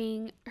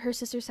choosing her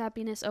sister's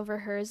happiness over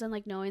hers, and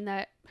like knowing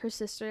that her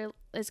sister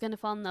is gonna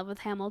fall in love with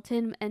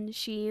Hamilton and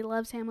she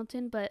loves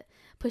Hamilton, but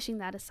pushing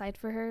that aside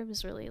for her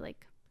was really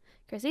like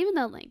crazy. Even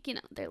though like, you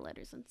know, they're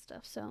letters and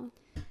stuff, so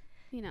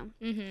you know.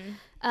 Mm-hmm.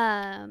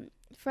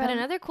 From But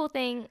another cool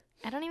thing,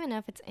 I don't even know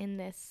if it's in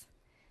this.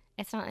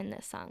 It's not in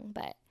this song,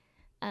 but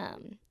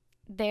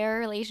their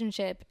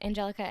relationship,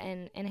 Angelica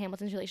and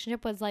Hamilton's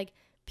relationship, was like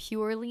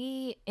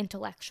purely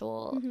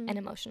intellectual Mhm. and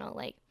emotional.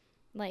 Like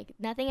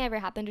nothing ever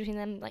happened between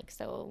them. Like,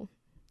 so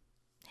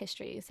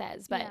history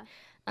says, but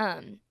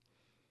yeah.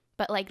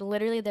 but like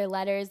literally their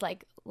letters,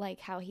 like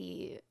how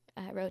he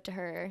wrote to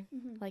her,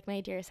 Mhm. like,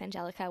 my dearest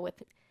Angelica,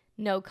 with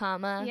no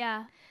comma.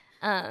 Yeah,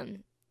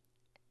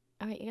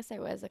 Oh, I guess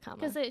there was a comma.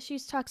 because she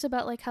talks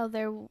about like how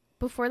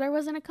before there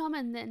wasn't a comma,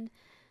 and then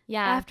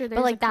Yeah, after but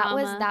there's like a that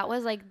comma.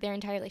 was like their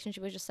entire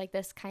relationship was just like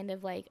this kind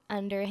of like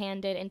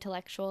underhanded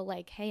intellectual,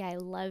 like, hey, I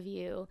love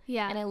you,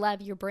 yeah, and I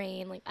love your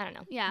brain, like, I don't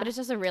know, Yeah. but it's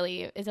just a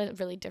really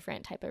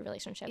different type of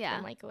relationship Yeah.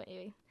 than like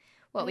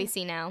what we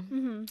see now.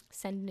 mm-hmm.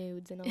 Send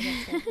nudes and all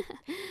that stuff.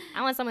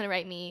 I want someone to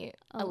write me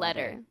a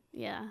letter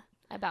Yeah,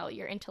 about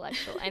your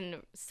intellectual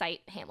and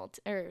cite Hamlet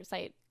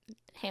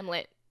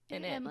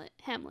in it.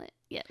 Hamlet.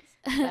 Yes.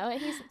 Is that what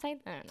he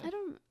cites? I don't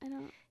know. I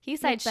don't. He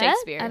cites Macbeth?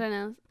 Shakespeare. I don't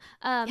know.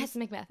 Yes,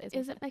 Macbeth.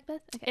 Is it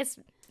Macbeth? Okay. It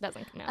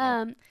doesn't come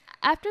out.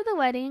 After the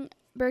wedding,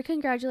 Burr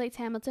congratulates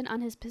Hamilton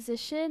on his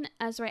position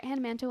as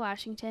right-hand man to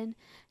Washington.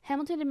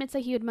 Hamilton admits that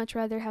he would much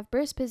rather have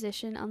Burr's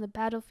position on the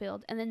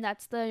battlefield, and then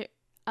that's the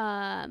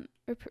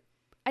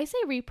I say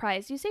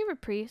reprise. You say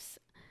reprise.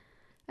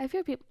 I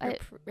feel people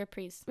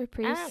Reprise.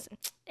 reprise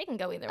It can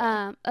go either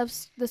way.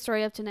 the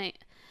story of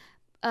tonight.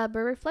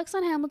 Burr reflects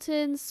on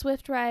Hamilton's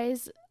swift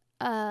rise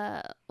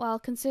while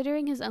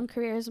considering his own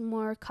career is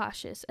more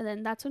cautious. And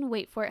then that's when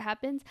Wait For It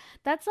happens.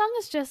 That song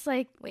is just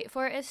like Wait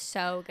For It is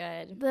so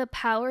good. the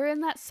power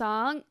in that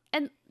song,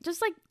 and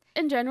just like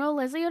in general,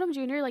 Leslie Odom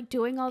Jr. like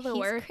doing all the He's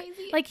work.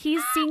 crazy. Like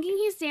he's singing,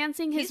 he's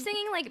dancing, He's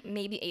singing like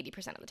maybe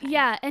 80% of the time.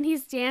 yeah, and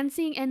he's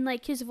dancing, and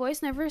like his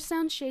voice never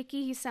sounds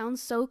shaky. He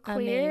sounds so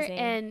clear, Amazing.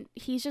 and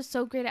he's just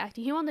so great at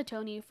acting. He won the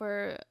Tony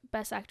for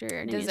Best Actor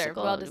in a Deserved,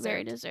 musical, well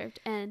very deserved. deserved.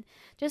 And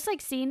just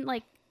like seeing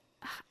like,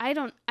 I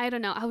don't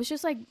know. I was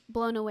just like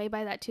blown away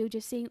by that too.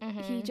 Just seeing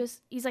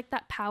he's like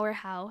that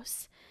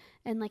powerhouse,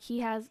 and like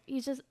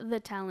he's just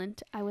the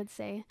talent, I would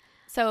say.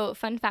 So,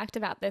 fun fact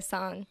about this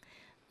song.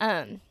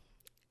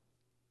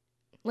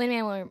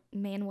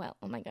 Lin-Manuel,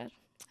 oh my god.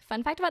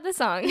 Fun fact about this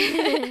song.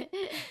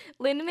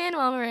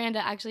 Lin-Manuel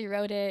Miranda actually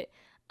wrote it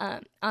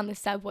on the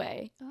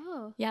subway.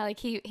 Oh. Yeah, like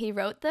he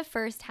wrote the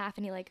first half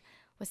and he like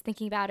was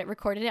thinking about it,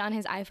 recorded it on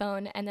his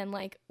iPhone, and then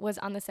like was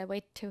on the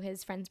subway to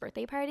his friend's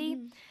birthday party.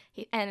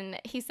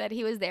 He said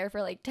he was there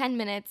for like 10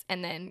 minutes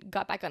and then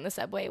got back on the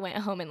subway, went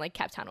home, and like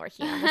kept on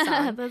working on the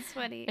song. That's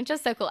funny. It's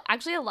just so cool.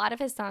 Actually, a lot of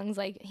his songs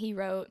like he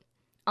wrote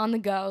on the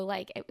go,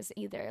 like it was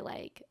either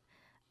like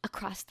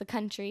across the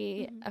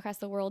country, across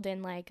the world,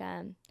 in like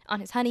on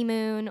his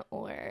honeymoon,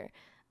 or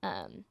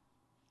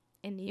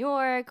in New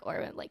York,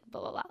 or like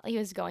blah blah blah. He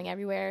was going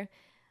everywhere.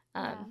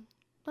 Yeah.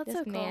 That's This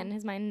so cool. man,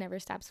 his mind never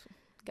stops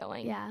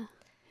going. Yeah.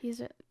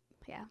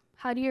 Yeah.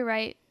 How do you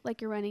write like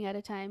you're running out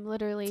of time?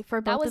 Literally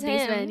for both was of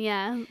these him. men.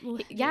 Yeah.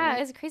 Yeah,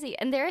 it's crazy.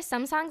 And there are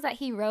some songs that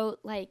he wrote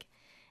like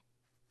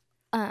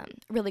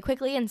really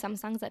quickly, and some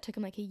songs that took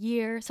him like a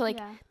year. So like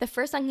Yeah. the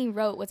first song he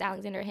wrote was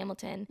Alexander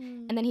Hamilton,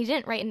 and then he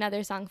didn't write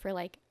another song for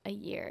like a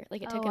year.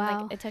 Like it took him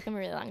wow. like it took him a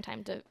really long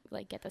time to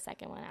like get the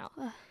second one out.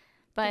 Ugh,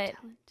 But Good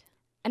talent.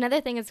 another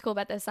thing that's cool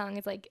about this song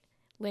is like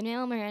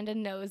Lin-Manuel Miranda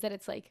knows that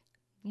it's like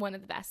one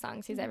of the best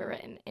songs he's ever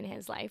written in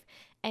his life,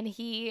 and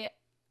he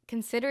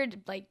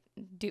considered like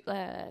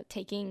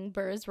taking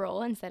Burr's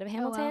role instead of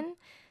Hamilton,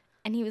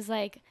 and he was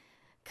like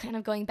kind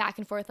of going back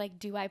and forth, like,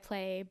 do I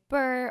play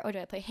Burr or do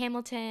I play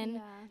Hamilton?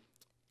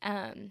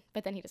 Yeah.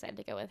 But then he decided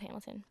to go with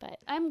Hamilton. But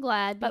I'm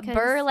glad. but because,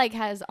 Burr like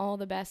has all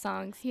the best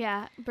songs.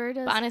 Yeah. Burr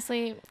does. But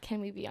honestly, can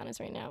we be honest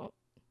right now?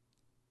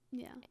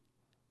 Yeah.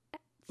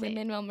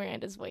 Lin-Manuel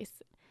Miranda's voice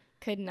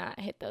could not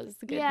hit those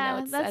good Yeah,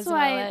 notes that's as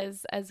why-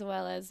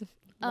 well as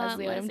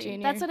Leslie Odom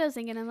Jr. That's what I was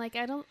thinking. I'm like,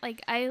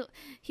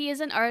 he is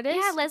an artist.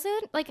 Yeah, Leslie,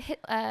 like,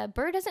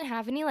 Burr doesn't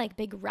have any, like,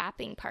 big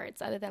rapping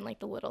parts other than, like,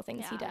 the little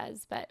things he Yeah.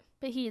 does, but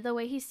But the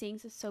way he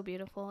sings is so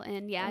beautiful.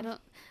 And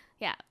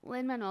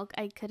Lin-Manuel,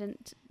 I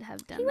couldn't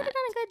have done he would that. have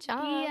done a good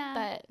job, Yeah.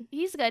 but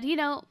He's good.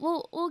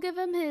 We'll give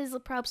him his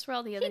props for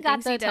all the other he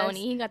got things the does.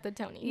 Tony. He got the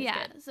Tony. He's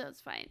Yeah, good. so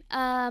it's fine.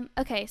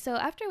 Okay, so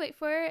after Wait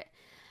For It,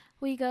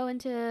 we go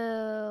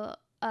into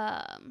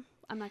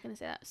I'm not gonna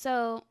say that.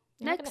 So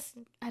You're not next,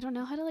 I don't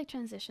know how to like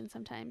transition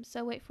sometimes.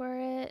 So Wait For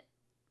It.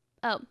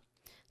 Oh,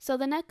 so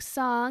the next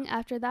song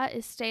after that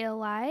is Stay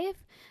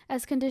Alive.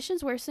 As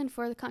conditions worsen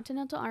for the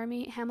Continental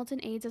Army, Hamilton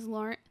aids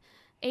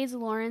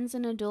Lawrence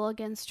in a duel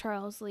against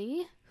Charles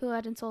Lee, who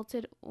had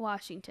insulted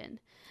Washington.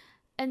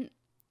 And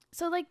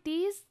so like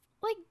these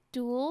like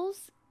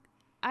duels,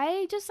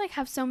 I just like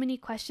have so many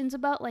questions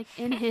about like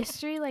in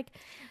history, like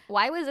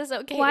Why was this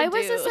okay why to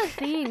was do? this a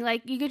thing?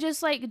 Like you could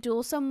just like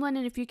duel someone,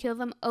 and if you kill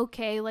them,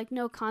 okay, like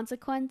no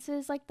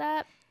consequences like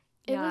that.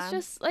 It was Yeah.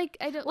 just like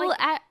I don't Well,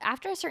 like,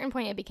 after a certain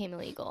point, it became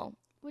illegal.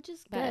 which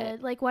is but-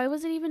 good. Like why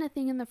was it even a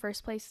thing in the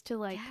first place to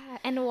like Yeah,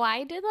 and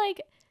why did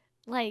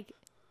like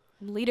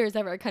leaders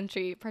of our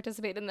country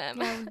participate in them?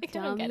 Like, I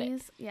don't get it.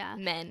 dummies? Yeah.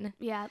 Men.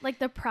 Yeah, like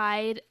the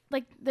pride,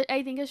 like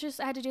I think it's just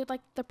had to do with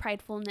like the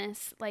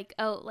pridefulness. Like,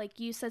 oh, like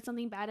you said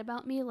something bad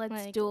about me, let's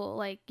Like- duel.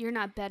 Like you're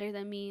not better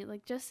than me.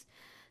 Like just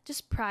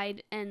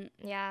pride and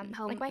Yeah.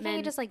 How Like, why can't you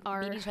men just like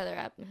are. beat each other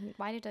up?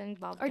 Why did it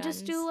involve or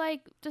guns?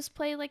 just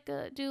play like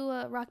do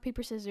a rock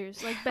paper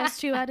scissors. Like best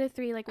 2 out of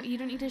 3. Like you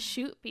don't need to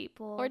shoot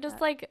people. or just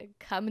that. like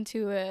come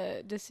to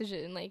a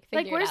decision, like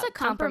like figure it where's out. the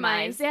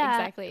compromise? Yeah,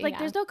 Exactly. Like yeah.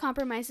 there's no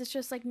compromise. It's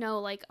just like no,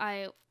 like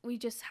we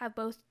just have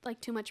both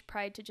like too much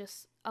pride to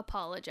just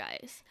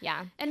apologize.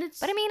 Yeah. And it's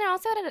But I mean,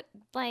 also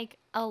like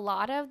a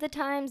lot of the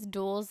times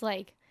duels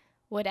like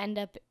would end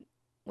up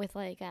with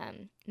like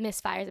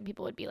misfires and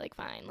people would be like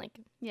fine. Like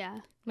yeah,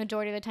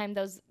 majority of the time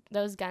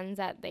those guns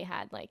that they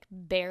had like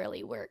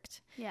barely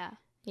worked. yeah,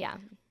 Yeah.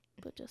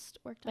 but just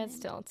worked on But him.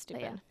 still it's But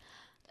stupid.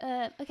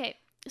 yeah. Okay,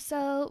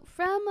 so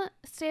from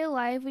Stay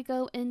Alive, we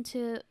go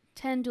into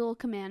 10 Dual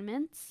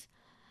Commandments.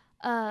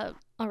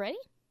 Already?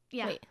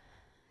 Yeah. Wait.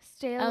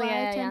 Stay Oh, Alive,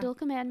 yeah, 10 yeah. Dual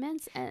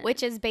Commandments. And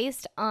Which is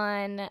based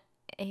on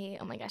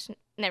oh my gosh,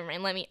 never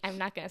mind. I'm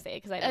not going to say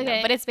it because I don't know.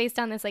 Okay. But it's based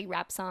on this like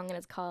rap song and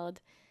it's called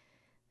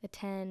The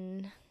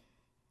 10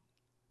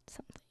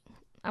 something.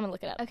 I'm going to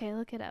look it up. Okay,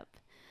 look it up.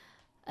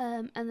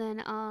 And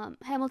then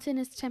Hamilton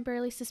is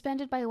temporarily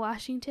suspended by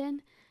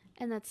Washington,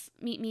 and that's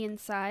Meet Me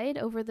Inside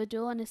over the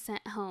duel, and is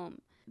sent home.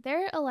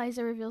 There,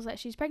 Eliza reveals that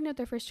she's pregnant with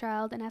their first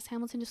child and asks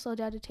Hamilton to slow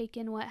down to take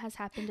in what has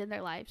happened in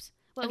their lives.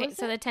 What Okay, was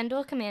so it? the 10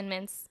 Dual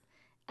Commandments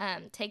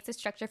takes the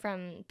structure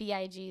from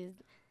B.I.G.'s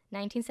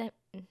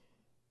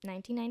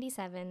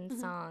 1997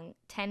 song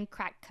 10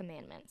 Crack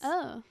Commandments,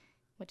 Oh.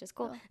 which is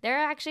cool. Cool. There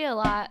are actually a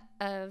lot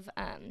of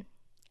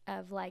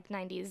like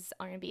 90s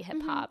R&B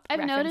hip hop I've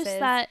noticed references.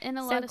 that in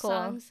a So lot of cool.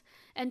 songs,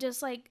 and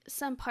just like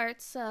some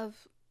parts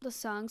of the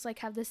songs like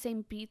have the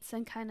same beats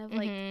and kind of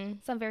like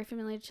Mhm. sound very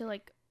familiar to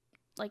like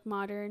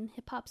modern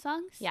hip hop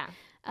songs. Yeah.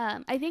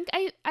 I think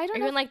I Or don't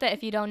know. even like the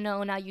If You Don't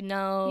Know, Now You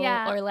Know.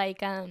 Yeah. Or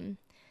like,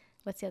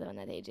 what's the other one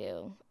that they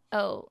do?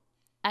 Oh,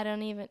 I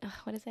don't even,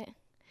 what is it?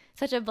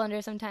 Such a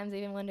blunder sometimes. I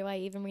even wonder why I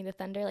even bring the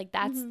thunder. Like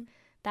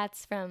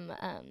that's from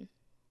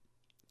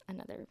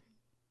another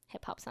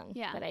hip hop song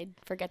Yeah. that I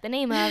forget the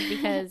name of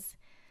because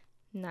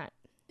I'm not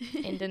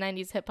into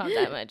 90s hip hop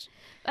that much.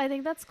 I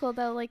think that's cool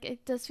though. Like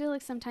it does feel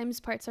like sometimes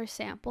parts are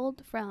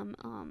sampled from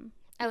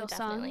real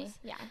Definitely. songs,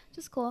 Yeah. which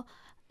is cool.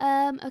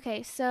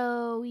 Okay,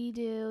 so we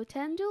do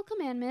 10 Dual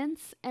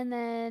Commandments, and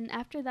then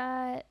after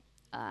that,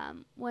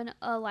 when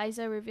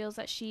Eliza reveals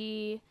that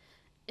she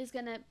is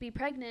gonna be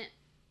pregnant,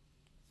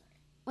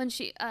 when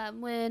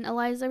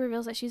Eliza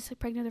reveals that she's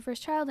pregnant with her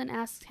first child and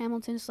asks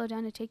Hamilton to slow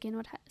down to take in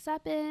what has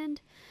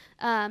happened,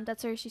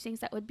 that's where she thinks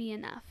that would be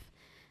enough.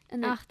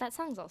 And then, That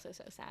song's also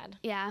so sad.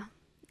 yeah,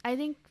 I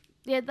think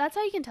that's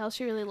how you can tell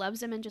she really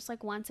loves him and just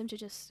like wants him to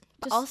just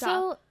Also,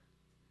 stop.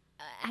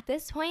 at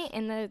this point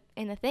in the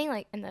thing,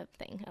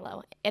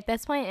 at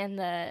this point in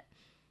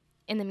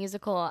the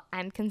musical,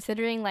 I'm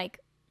considering like,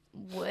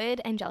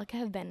 would Angelica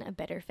have been a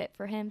better fit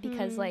for him?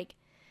 Because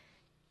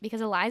because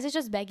Eliza's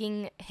just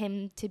begging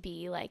him to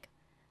be like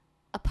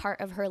a part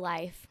of her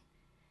life,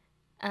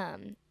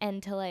 and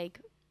to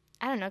like,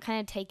 I don't know, kind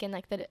of take in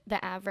like the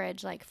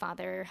average like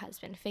father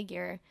husband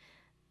figure.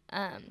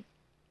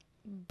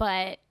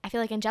 But I feel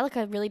like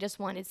Angelica really just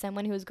wanted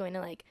someone who was going to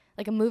like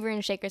a mover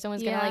and shaker,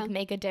 someone's gonna like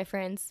make a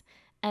difference.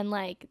 And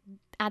like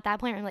at that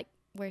point, I'm like,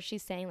 where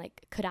she's saying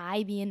like, could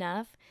I be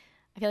enough?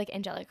 I feel like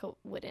Angelica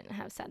wouldn't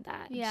have said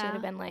that. She would Yeah.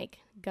 have been like,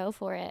 go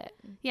for it.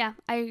 Yeah,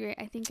 I agree.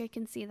 I think I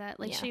can see that.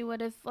 Like Yeah. she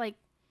would have like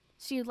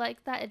she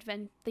liked that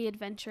the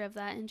adventure of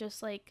that and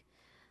just like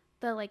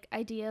the like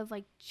idea of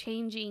like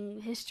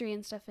changing history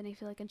and stuff. And I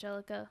feel like I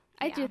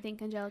do Yeah.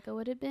 think Angelica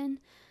would have been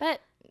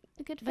But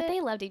a good fit. but they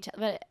loved each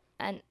other.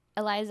 And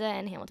Eliza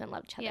and Hamilton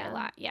loved each other Yeah. a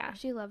lot. Yeah.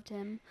 She loved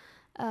him.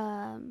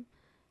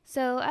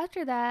 So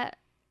after that,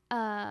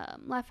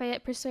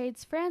 Lafayette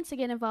persuades France to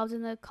get involved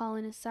in the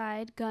colonist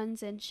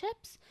guns and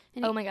ships.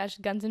 And Oh my gosh,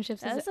 Guns and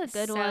Ships that's is a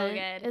good so one.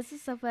 good. This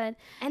is so fun.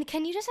 And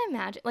can you just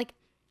imagine, like,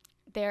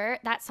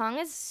 that song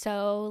is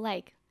so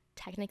like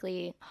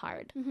technically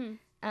hard.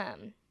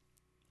 Mm-hmm.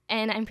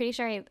 And I'm pretty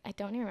sure I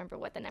don't even remember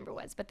what the number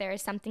was, but there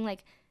is something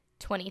like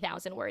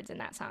 20,000 words in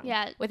that song.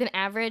 Yeah. With an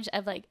average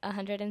of like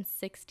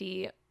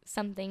 160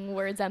 something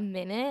words a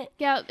minute.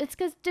 Yeah, it's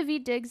because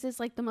Daveed Diggs is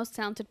like the most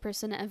talented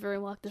person to ever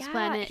walk this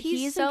planet.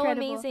 He's so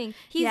incredible. amazing.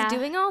 He's Yeah.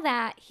 doing all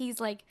that. He's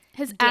like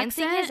His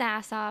dancing accent, his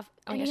ass off.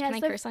 Oh my and gosh, he can has I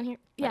the- curse on here?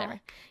 yeah.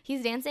 Whatever.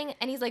 He's dancing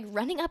and he's like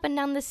running up and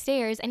down the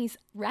stairs and he's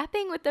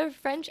rapping with the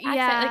French accent.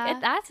 Yeah.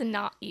 Like that's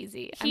not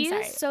easy. I'm He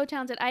sorry. is so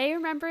talented. I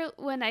remember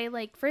when I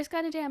like first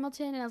got into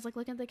Hamilton and I was like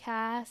looking at the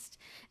cast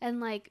and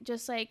like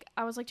just like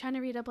I was like trying to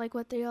read up like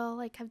what they all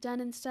like have done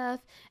and stuff,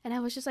 and I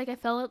was just like I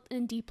fell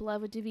in deep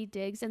love with Daveed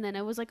Diggs, and then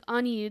I was like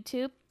on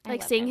YouTube I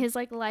like love seeing him. his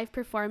like live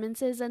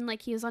performances, and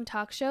like he was on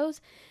talk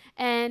shows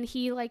and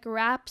he like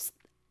raps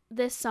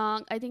this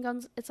song. I think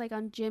it's like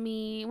on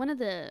Jimmy, one of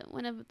the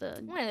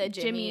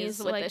Jimmys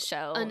with like the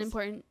shows.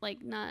 unimportant,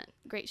 like not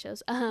great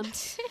shows.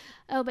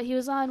 Oh, but he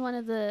was on one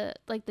of the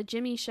like the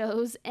Jimmy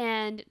shows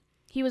and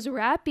he was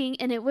rapping,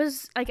 and it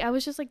was like I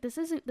was just like this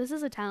is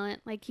a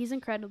talent. Like he's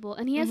incredible,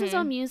 and he has his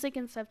own music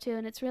and stuff too,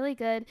 and it's really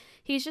good.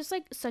 He's just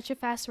like such a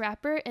fast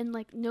rapper, and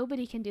like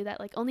nobody can do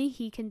that. Like only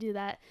he can do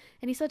that,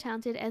 and he's so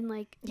talented. And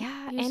like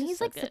Yeah, he was and just he's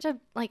so like good. such a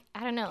like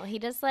I don't know. He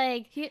just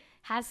like He-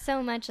 has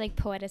so much like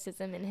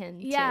poeticism in him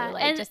Yeah, too.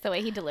 Like and- just the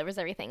way he delivers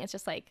everything. It's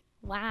just like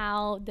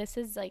wow, this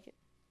is like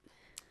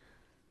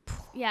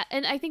Yeah,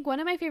 and I think one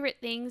of my favorite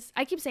things,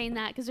 I keep saying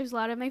that because there's a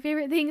lot of my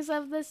favorite things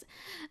of this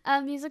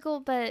musical,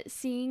 but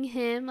seeing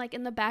him like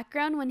in the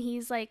background when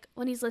he's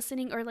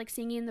listening or like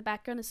singing in the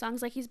background of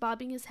songs, like he's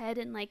bobbing his head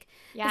and like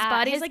his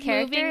body's like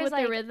character moving is, with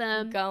like, the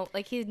rhythm. Go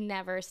like he's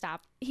never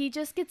stopped. He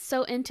just gets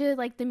so into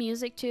like the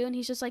music too, and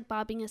he's just like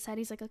bobbing his head.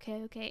 He's like,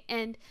 okay.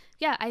 And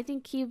yeah, I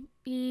think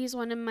he's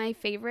one of my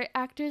favorite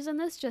actors in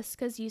this just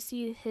because you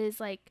see his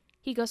like,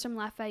 he goes from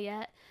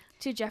Lafayette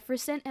to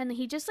Jefferson, and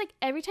he just like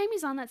every time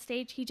he's on that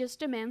stage he just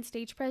demands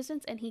stage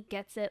presence, and he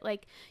gets it.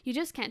 Like you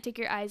just can't take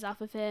your eyes off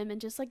of him, and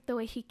just like the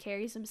way he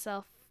carries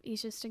himself,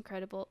 he's just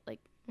incredible. Like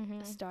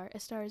a star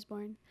is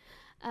born.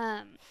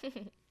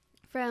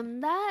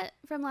 From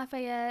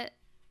Lafayette,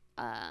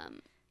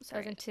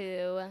 Goes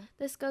into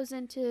this goes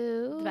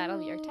into the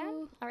Battle of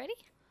Yorktown already.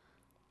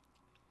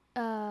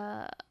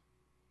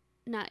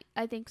 Not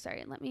I think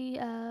sorry let me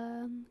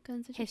Guns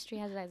and Ships. History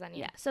has its eyes on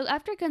you. Yeah, so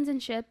after Guns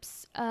and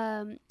Ships,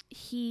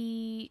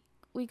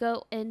 we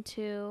go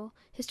into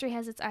History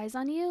Has Its Eyes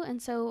on You,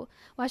 and so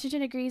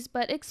Washington agrees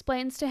but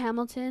explains to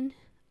Hamilton,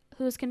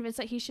 who is convinced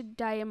that he should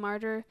die a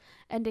martyr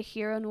and a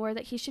hero in war,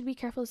 that he should be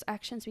careful of his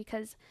actions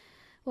because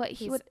what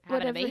He's what,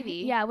 having a whatever baby.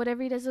 yeah,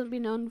 whatever he doesn't be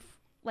known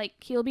like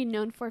he'll be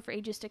known for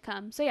ages to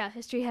come. So yeah,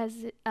 history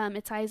has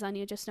its eyes on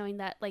you, just knowing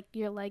that like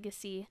your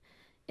legacy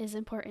is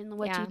important in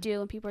what Yeah. you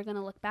do, and people are going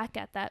to look back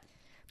at that.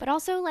 But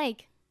also,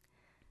 like,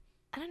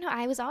 I don't know,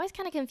 I was always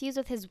kind of confused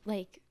with his,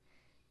 like,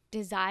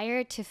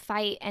 desire to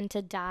fight and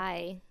to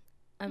die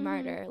a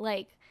martyr.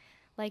 Like,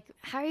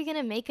 how are you going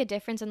to make a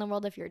difference in the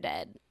world if you're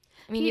dead?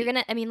 I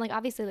mean, like,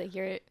 obviously, like,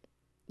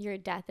 your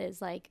death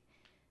is, like,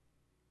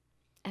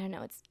 I don't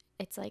know,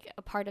 it's like,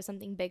 a part of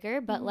something bigger.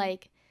 But,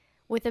 like,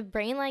 with a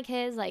brain like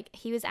his, like,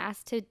 he was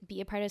asked to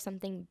be a part of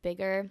something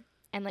bigger.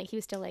 And, like, he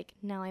was still like,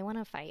 no, I want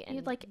to fight. And,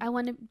 You'd like,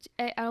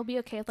 I'll be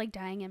okay with like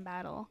dying in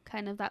battle,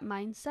 kind of that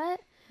mindset.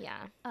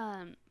 yeah.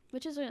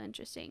 Which is really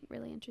interesting,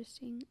 really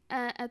interesting.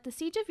 At the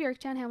Siege of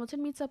Yorktown,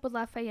 Hamilton meets up with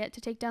Lafayette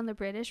to take down the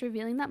British,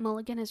 revealing that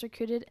Mulligan was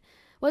recruited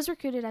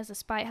as a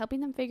spy,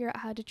 helping them figure out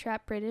how to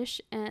trap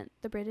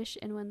the British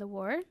and win the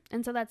war.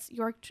 And so that's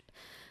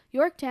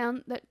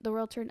Yorktown, the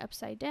world turned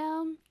upside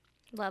down.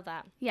 Love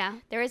that. Yeah.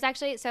 There was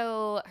actually,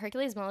 so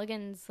Hercules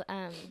Mulligan's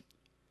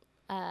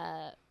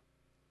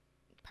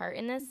part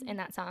in this, in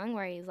that song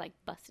where he's like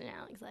busting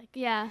out. He's like,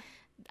 Yeah.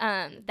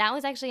 that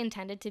was actually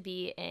intended to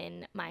be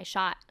in My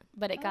Shot,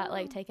 but it got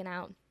like taken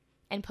out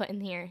and put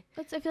in here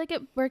I feel like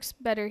it works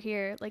better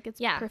here. Like it's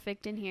Yeah.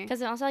 perfect in here.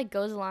 because it also like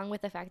goes along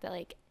with the fact that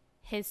like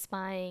his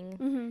spying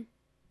Mm-hmm.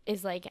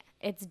 is like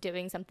it's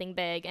doing something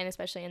big, and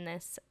especially in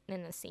this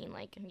scene,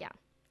 like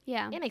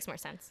Yeah. it makes more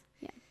sense.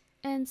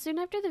 And soon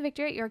after the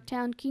victory at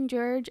Yorktown, King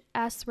George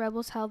asks the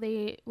rebels how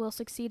they will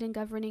succeed in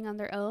governing on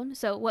their own.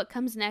 So what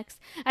comes next?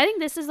 I think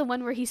this is the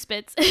one where he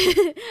spits.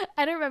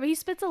 I don't remember. He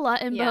spits a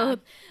lot in Yeah. both,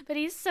 but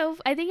he's so.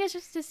 I think it's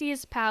just to see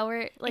his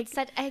power. Like It's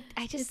such I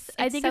just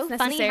I it's think so it's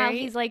funny how necessary.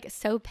 he's like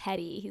so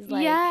petty. He's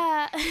like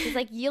yeah, he's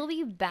like, you'll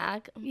be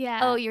back.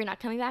 yeah. Oh, you're not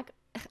coming back.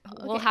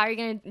 Well, Okay. how are you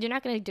gonna? You're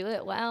not gonna do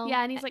it well.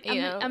 yeah, and he's like,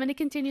 I'm gonna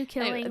continue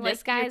killing. this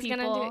like, guy's your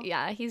gonna people. do.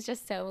 Yeah, he's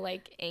just so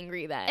like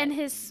angry that And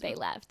his they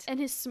left. and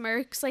his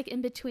smirks like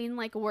in between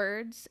like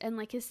words, and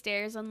like his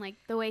stares on like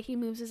the way he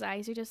moves his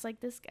eyes. You're just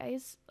like, this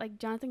guy's like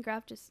Jonathan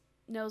Groff just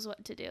knows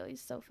what to do.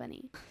 He's so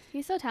funny.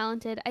 He's so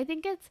talented. I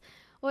think it's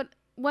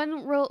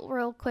one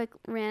real quick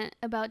rant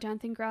about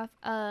Jonathan Groff.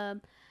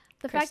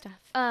 The fact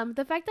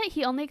that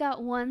he only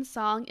got one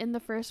song in the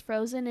first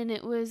Frozen, and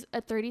it was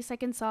a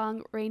 30-second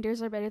song,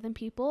 Reindeers Are Better Than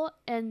People,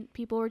 and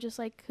people were just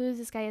like, who's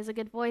this guy? He has a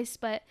good voice,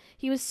 but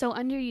he was so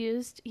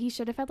underused. He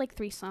should have had like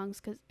 3 songs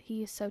because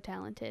he is so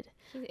talented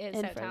He is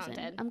in so Frozen.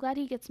 talented. I'm glad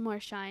he gets more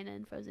shine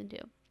in Frozen 2.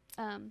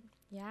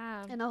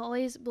 Yeah. And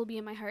always will be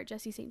in my heart,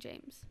 Jesse St.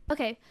 James.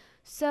 Okay,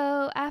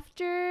 so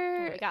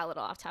after... We got a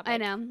little off topic. I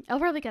know. I'll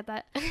probably get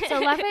that. So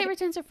Lafayette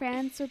returns to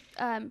France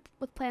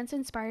with plans to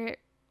inspire...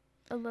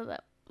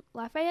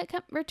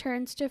 Lafayette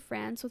returns to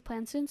France with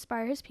plans to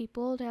inspire his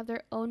people to have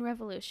their own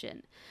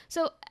revolution.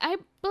 So I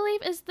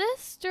believe, is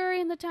this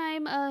during the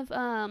time of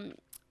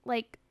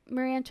like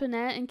Marie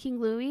Antoinette and King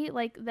Louis,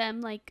 like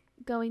them like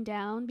going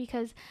down?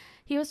 Because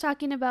he was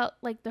talking about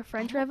like the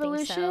French don't think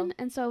Revolution, so.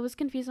 and so I was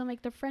confused. I'm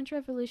like, the French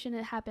Revolution,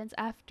 it happens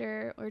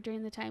after or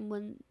during the time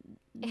when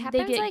It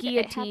happens they get like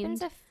guillotined.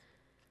 it happens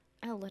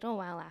a little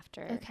while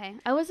after. Okay,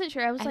 I wasn't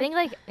sure. I was I like, think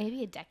like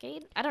maybe a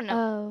decade. I don't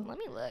know. oh, Let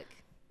me look.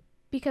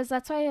 because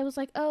that's why I was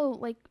like, oh,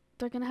 like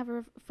they're gonna have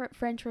a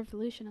French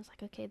Revolution. I was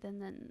like, okay,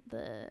 then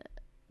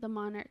the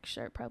monarchs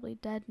are probably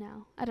dead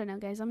now. I don't know,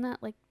 guys. I'm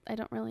not like, I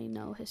don't really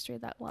know history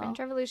that well. French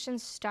Revolution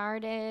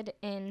started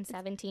in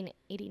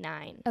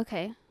 1789.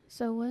 Okay,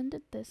 so when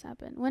did this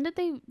happen? When did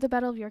the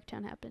Battle of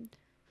Yorktown happen?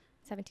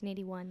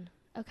 1781.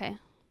 Okay,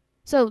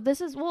 so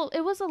this is, well,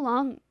 it was a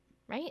long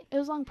Right?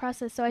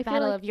 process. So I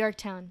Battle feel like of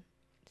Yorktown.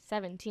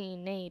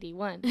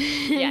 1781.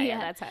 Yeah,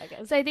 that's how it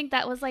goes. So I think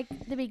that was like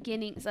the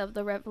beginnings of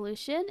the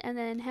revolution, and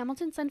then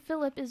Hamilton's son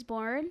Philip is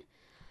born,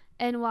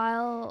 and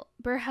while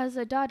Burr has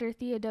a daughter,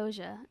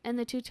 Theodosia, and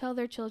the two tell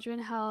their children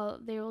how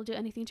they will do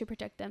anything to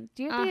protect them.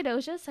 Dear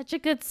Theodosia, such a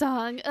good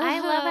song. I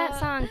love that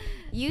song.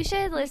 You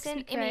should Makes listen.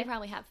 me I mean, you cry.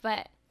 probably have,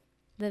 but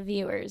the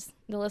viewers,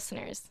 the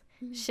listeners,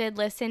 should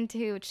listen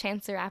to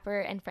Chance the Rapper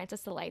and Francis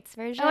the Lights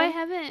version. Oh, I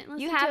haven't.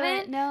 You listened to haven't?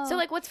 it. No. So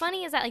like, what's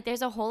funny is that like,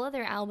 there's a whole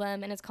other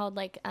album, and it's called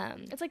like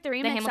it's like the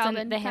remix the Hamilton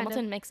album. the kind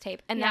Hamilton of. mixtape,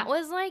 and Yeah.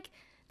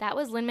 that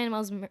was Lin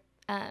Manuel's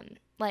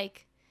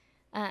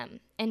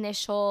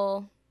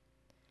initial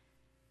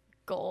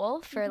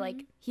goal for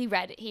like he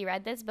read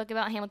this book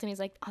about Hamilton. He's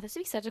like, oh, this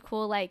would be such a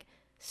cool like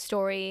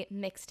story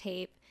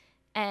mixtape,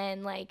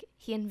 and like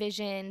he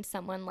envisioned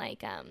someone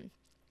like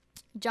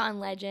John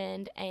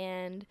Legend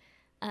and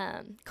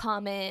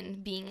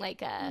Common being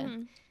like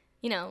a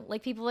you know,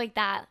 like people like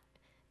that.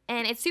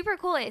 And it's super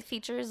cool. It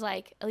features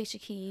like Alicia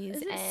Keys.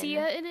 Is it and,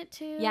 Sia in it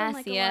too? Yeah, And,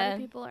 like, a lot Sia. of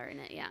people are in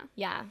it. Yeah.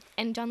 Yeah,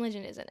 and John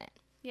Legend is in it.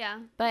 Yeah.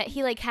 But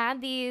he like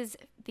had these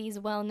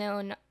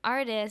well-known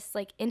artists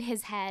like in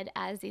his head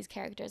as these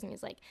characters, and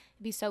he's like,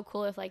 it'd be so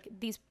cool if like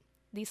these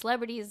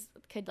celebrities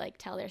could like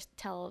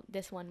tell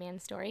this one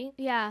man's story.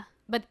 Yeah.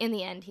 But in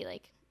the end, he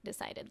like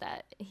decided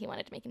that he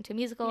wanted to make into a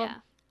musical. Yeah.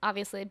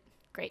 Obviously,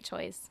 great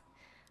choice.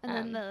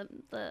 And then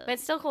the But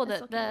it's still cool. I The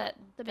still care about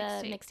the the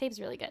mixtape. mixtape's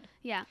really good.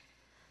 Yeah.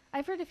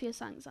 I've heard a few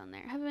songs on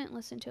there. I haven't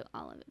listened to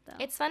all of it though.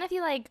 It's fun if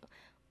you like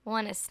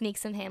want to sneak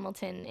some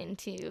Hamilton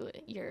into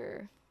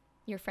your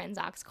friend's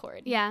aux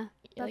cord. yeah.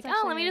 You're like, that's oh,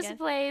 actually let me really just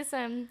good. play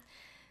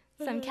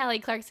some Kelly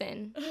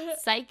Clarkson.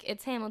 Psych,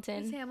 it's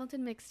Hamilton. His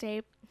Hamilton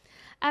mixtape.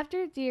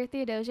 After Dear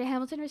Theodosia,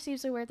 Hamilton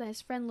receives the word that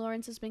his friend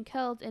Lawrence has been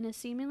killed in a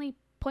seemingly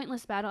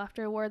pointless battle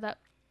after a war that,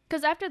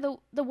 because after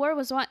the war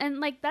was won, and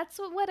like that's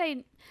what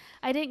I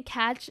didn't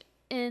catch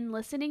in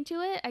listening to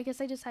it. I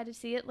guess I just had to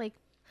see it like.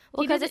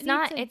 Well, he because doesn't it's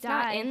need to not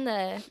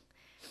die.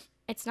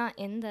 it's not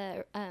in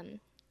the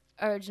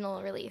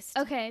original release.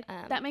 Okay,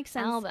 that makes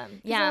sense. Album. 'Cause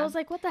Yeah, I was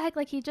like, what the heck?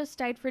 Like he just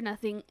died for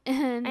nothing.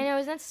 And I know,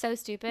 isn't that so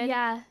stupid?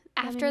 yeah.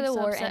 that made After me the so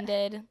war upset.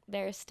 ended,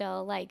 there's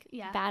still like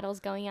Yeah. battles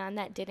going on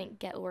that didn't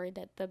get word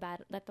that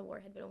the war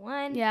had been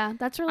won. Yeah,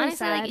 that's really Honestly,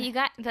 sad. like you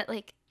got that,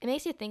 like it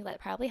makes you think that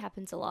probably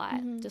happens a lot.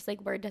 Mhm. Just like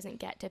word doesn't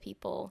get to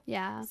people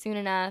yeah. soon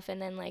enough,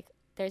 and then like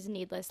there's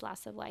needless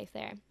loss of life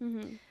there,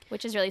 Mm-hmm.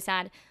 which is really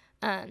sad.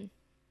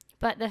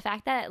 But the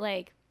fact that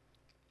like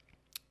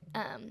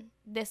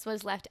this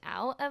was left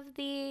out of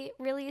the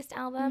released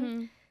album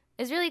Mm-hmm.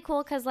 is really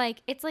cool because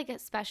like it's like a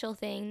special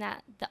thing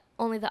that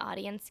only the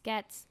audience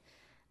gets.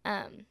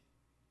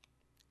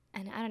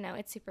 And I don't know,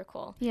 it's super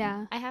cool.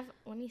 Yeah.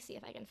 Let me see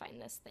if I can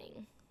find this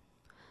thing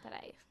that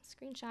I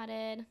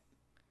screenshotted.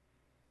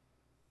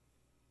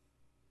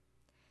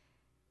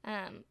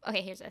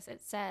 Okay, here's this.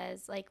 It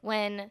says like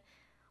when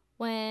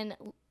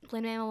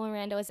Lin-Manuel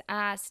Miranda was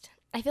asked,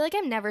 I feel like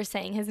I'm never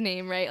saying his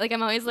name right. Like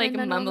I'm always like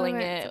Lin-Manuel mumbling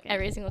Miranda, it it's okay.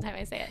 every single time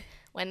I say it.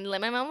 When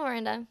Lin-Manuel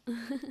Miranda.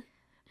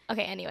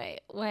 Okay, anyway,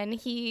 when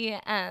he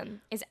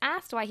is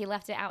asked why he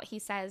left it out, he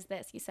says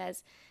this. He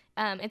says,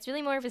 it's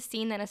really more of a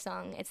scene than a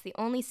song. It's the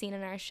only scene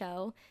in our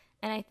show.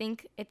 And I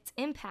think its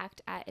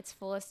impact at its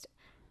fullest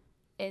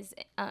is,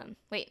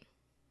 wait,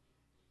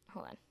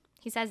 hold on.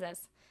 He says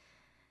this.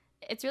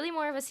 It's really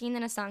more of a scene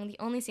than a song, the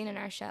only scene in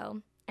our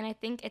show. And I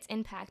think its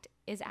impact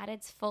is at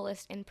its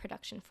fullest in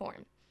production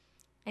form.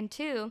 And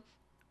two,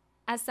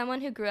 as someone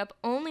who grew up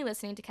only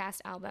listening to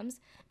cast albums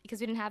because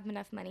we didn't have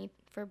enough money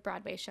for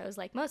Broadway shows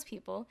like most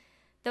people,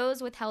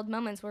 those withheld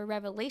moments were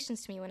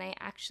revelations to me when I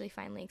actually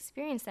finally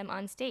experienced them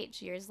on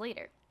stage years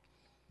later.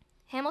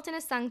 Hamilton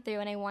is sung through,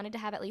 and I wanted to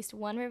have at least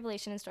one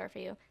revelation in store for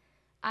you.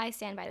 I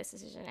stand by this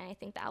decision, and I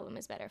think the album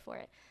is better for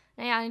it.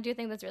 And yeah, I do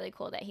think that's really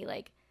cool that he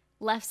like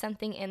left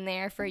something in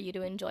there for you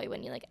to enjoy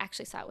when you like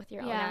actually saw it with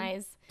your own Yeah.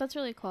 eyes. That's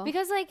really cool.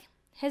 Because like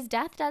his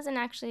death doesn't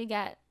actually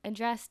get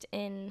addressed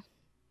in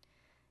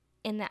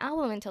the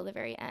album until the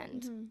very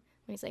end, Mhm. when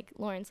he's like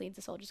Lawrence leads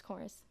the soldiers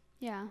chorus.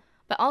 Yeah.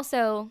 But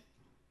also,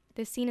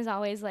 this scene is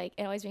always like,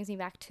 it always brings me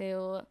back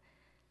to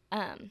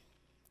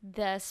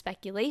the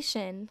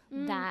speculation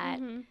that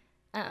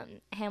Mm-hmm.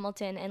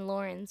 Hamilton and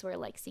Lawrence were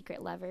like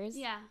secret lovers.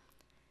 Yeah.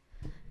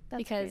 That's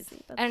Because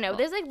crazy. I don't know,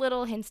 That's there's like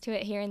little hints to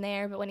it here and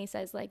there, but when he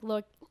says like,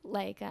 look,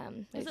 like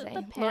what Is does it he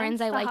the say? pants,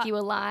 Lawrence, I the like hot- you a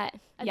lot.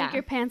 I yeah, think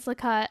your pants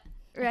look hot,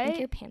 I right? think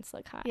your pants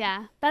look hot.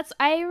 Yeah,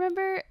 I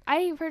remember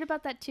I heard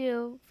about that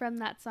too from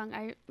that song.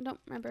 I don't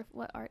remember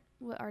what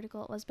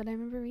article it was, but I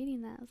remember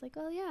reading that. I was like,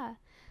 oh yeah,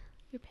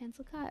 your pants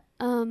look hot.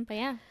 But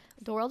yeah,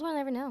 the world will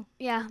never know.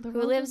 Yeah, the Who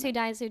world lives, will who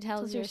dies, who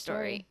tells your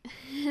story.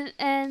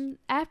 And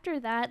after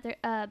that,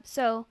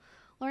 so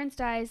Lawrence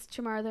dies.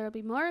 Tomorrow there will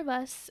be more of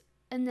us.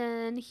 And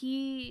then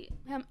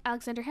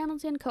Alexander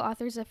Hamilton,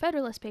 co-authors the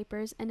Federalist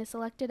Papers and is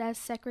selected as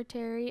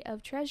Secretary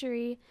of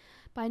Treasury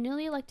by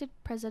newly elected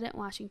President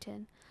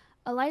Washington.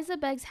 Eliza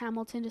begs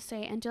Hamilton to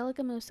say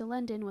Angelica moves to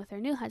London with her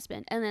new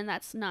husband, and then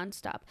that's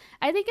Nonstop.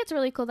 I think it's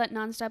really cool that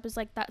Nonstop is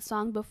like that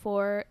song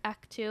before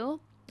Act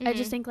 2. I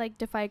just think like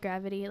Defy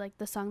Gravity, like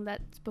the song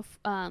that's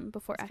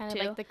before It's Act kind 2.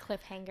 of like the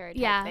cliffhanger type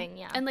Yeah, thing.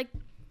 Yeah. and like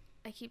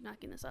I keep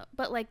knocking this up,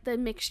 but like the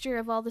mixture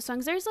of all the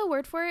songs, there's a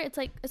word for it. It's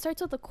like it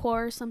starts with a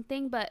core or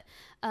something, but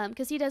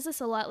because he does this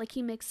a lot, like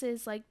he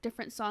mixes like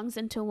different songs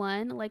into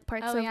one, like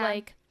parts Oh, of yeah.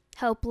 like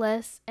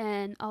Helpless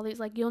and all these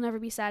like You'll Never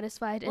Be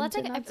Satisfied. Well, it's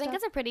into like, I think Nonstop.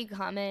 that's a pretty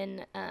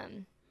common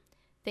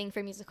thing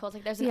for musicals.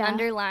 Like there's an Yeah.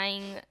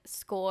 underlying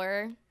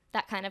score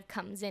that kind of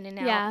comes in and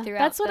out Yeah, throughout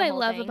that's what the I whole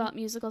love thing. about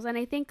musicals, and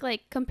I think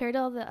like compared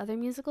to all the other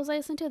musicals I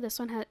listen to, this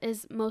one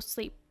is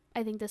mostly.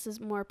 I think this is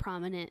more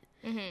prominent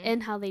Mhm.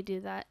 in how they do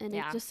that, and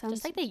Yeah, it just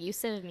sounds like the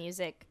use of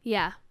music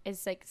yeah.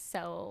 is like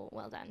so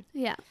well done.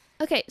 Yeah.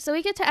 Okay, so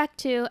we get to Act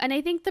 2, and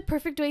I think the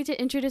perfect way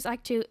to introduce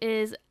Act 2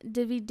 is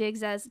Daveed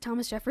Diggs as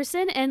Thomas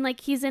Jefferson, and like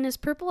he's in his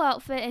purple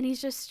outfit and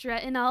he's just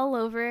strutting all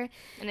over.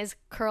 And his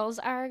curls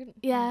are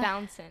Yeah.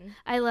 bouncing.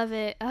 I love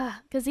it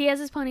because he has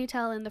his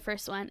ponytail in the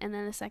first one, and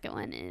then the second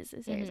one is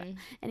his hair's up, Mhm.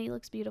 and he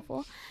looks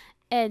beautiful.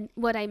 And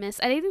what I miss,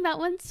 I think that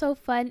one's so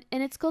fun,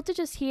 and it's cool to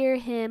just hear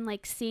him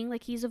like sing,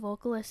 like he's a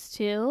vocalist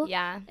too.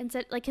 Yeah. And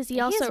so, like, cause he He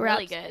also is raps.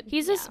 really good,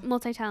 He's yeah. just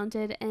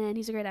multi-talented, and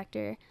he's a great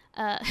actor.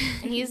 And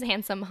he's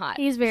handsome, hot.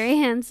 He's very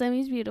handsome.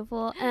 He's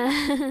beautiful.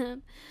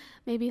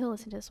 Maybe he'll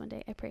listen to this one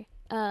day. I pray.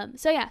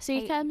 So yeah. So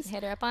he Hey, comes.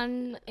 hit her up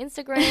on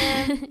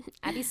Instagram,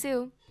 Abby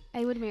Sue.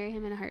 I would marry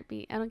him in a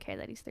heartbeat. I don't care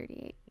that he's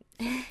 38.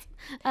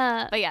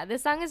 But yeah,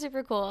 this song is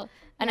super cool.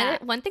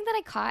 One thing that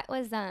I caught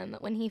was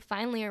when he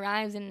finally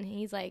arrives and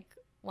he's like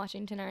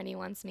Washington already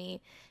wants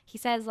me. He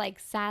says like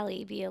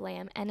Sally be a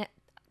lamb, and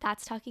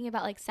that's talking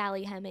about like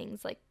Sally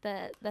Hemings, like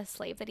the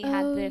slave that he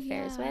had the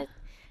affairs with,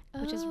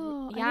 which is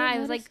I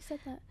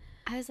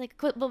was like,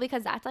 well,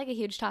 because that's like a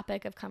huge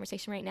topic of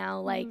conversation right now.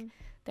 Like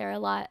there are a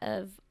lot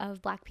of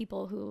Black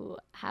people who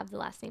have the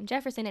last name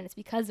Jefferson, and it's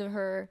because of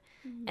her.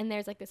 And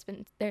there's like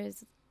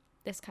there's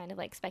this kind of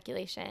like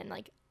speculation,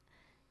 like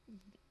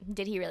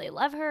did he really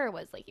love her, or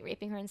was like he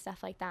raping her and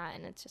stuff like that,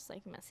 and it's just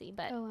like messy.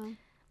 But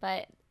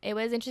it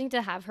was interesting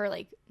to have her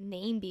like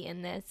name be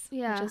in this,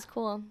 which is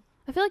cool.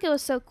 I feel like it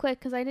was so quick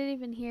because I didn't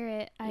even hear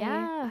it.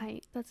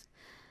 That's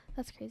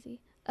crazy.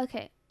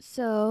 Okay,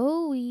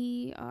 so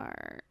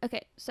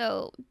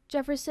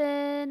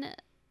Jefferson.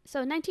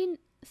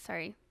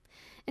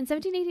 In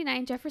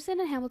 1789, Jefferson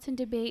and Hamilton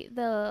debate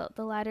the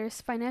latter's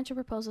financial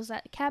proposals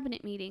at a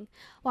cabinet meeting.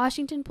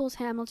 Washington pulls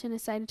Hamilton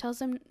aside and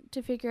tells him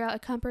to figure out a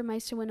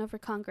compromise to win over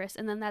Congress,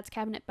 and then that's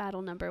cabinet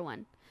battle number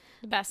 1.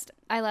 The best.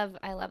 I love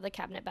the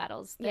cabinet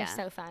battles. They're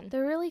so fun.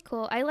 They're really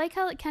cool. I like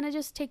how it kind of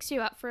just takes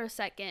you out for a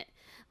second,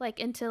 like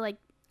into like,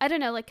 I don't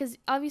know, like, because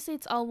obviously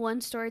it's all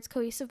one story, it's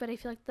cohesive, but I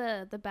feel like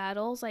the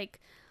battles like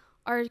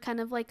are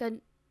kind of like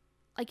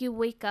like you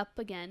wake up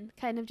again,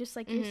 kind of just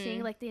like you're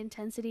seeing like the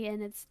intensity,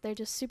 and they're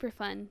just super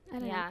fun. I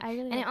don't know. I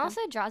really and like it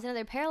also draws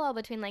another parallel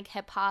between like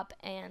hip hop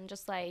and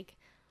just like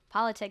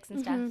politics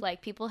and stuff.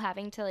 Like people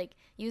having to like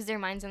use their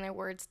minds and their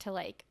words to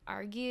like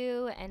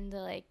argue, and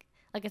to like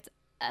it's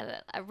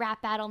a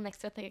rap battle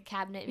mixed with like a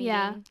cabinet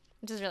meeting,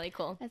 which is really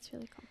cool. That's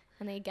really cool.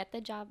 And they get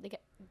the job.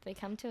 They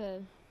come to a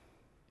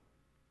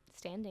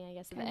standing, I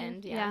guess, at the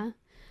end.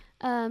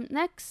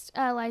 Next,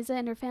 Liza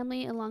and her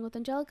family, along with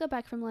Angelica,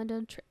 back from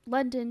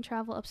London,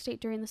 travel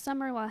upstate during the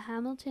summer, while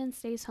Hamilton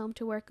stays home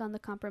to work on the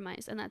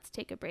compromise, and that's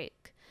Take a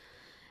Break.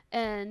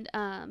 And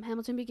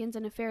Hamilton begins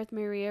an affair with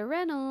Maria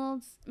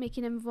Reynolds,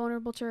 making him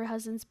vulnerable to her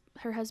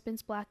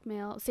husband's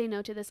blackmail. Say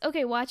no to this.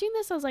 Okay, watching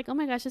this, I was like, oh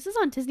my gosh, this is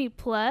on Disney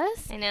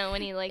Plus. I know,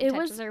 when he like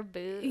touches her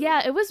boob.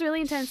 Yeah, it was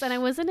really intense, and I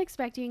wasn't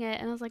expecting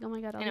it, and I was like, oh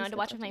my god. I know, I had to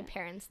watch with my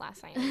parents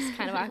last night. It was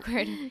kind of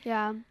awkward.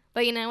 Yeah.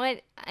 But you know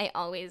what? I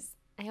always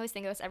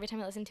think of this every time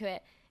I listen to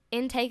it.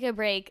 In Take a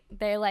Break,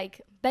 they're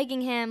like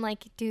begging him,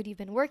 like, dude, you've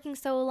been working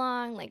so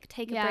long, like,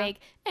 take a break.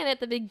 And at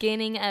the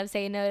beginning of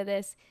Say No to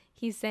This,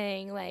 he's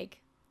saying, like,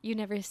 you've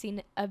never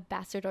seen a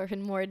bastard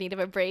orphan more in need of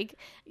a break.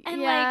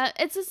 And like,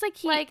 it's just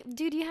like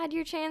dude, you had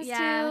your chance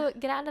to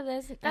get out of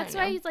this. That's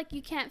why he's like,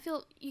 you can't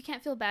feel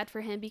bad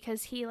for him,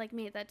 because he like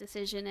made that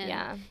decision,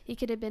 and he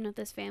could have been with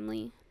his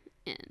family,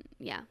 and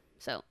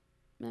so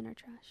men are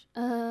trash.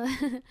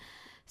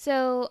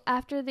 So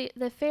after the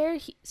affair,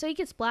 he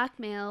gets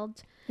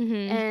blackmailed,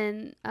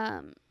 and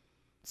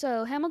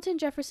so Hamilton,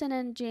 Jefferson,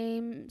 and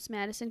James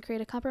Madison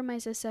create a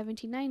compromise of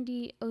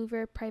 1790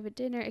 over private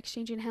dinner,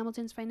 exchanging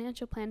Hamilton's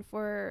financial plan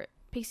for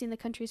placing the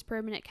country's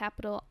permanent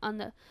capital on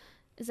the,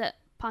 is that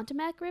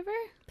Potomac River?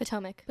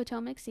 Potomac.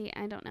 See,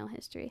 I don't know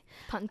history.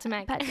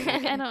 Potomac.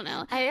 I don't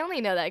know. I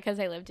only know that because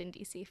I lived in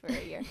D.C. for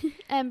a year.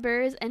 And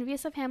Burr is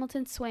envious of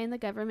Hamilton's sway in the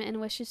government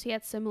and wishes he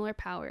had similar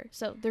power.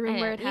 So the room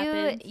where it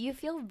happened. You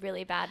feel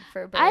really bad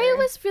for Burr. I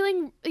was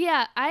feeling,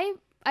 I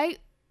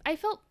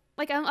felt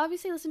like I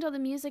obviously listened to all the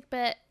music,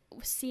 but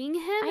seeing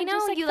him, I know,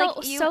 just, like, you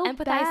felt you so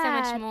empathize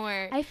bad. so much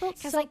more. I felt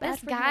so like bad this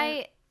for guy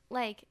him.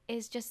 like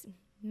is just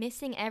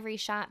missing every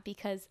shot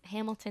because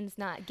Hamilton's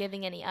not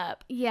giving any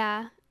up.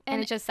 Yeah.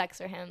 And it just sucks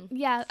for him.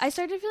 Yeah, I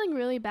started feeling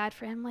really bad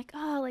for him. Like,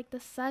 oh, like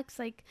this sucks.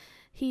 Like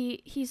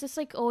he's just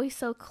like always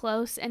so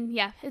close, and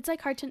it's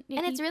like hard to.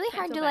 And it's really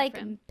hard to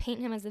like paint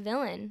him as a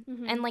villain,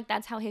 and like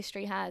that's how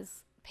history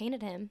has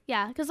painted him.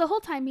 Yeah, because the whole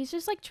time he's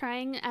just like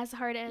trying as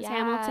hard as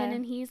Hamilton,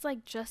 and he's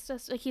like just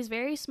as like he's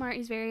very smart,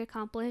 he's very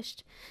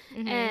accomplished,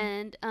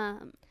 and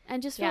I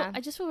just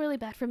feel really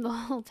bad for him the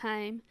whole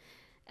time.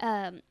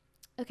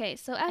 Okay,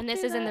 so after and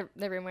this is in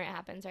the room where it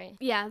happens, right?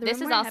 Yeah, this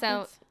is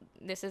also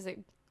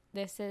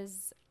this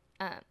is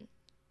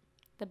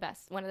the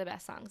best, one of the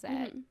best songs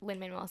that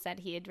Lin-Manuel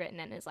said he had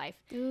written in his life.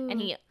 Ooh. And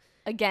he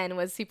again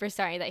was super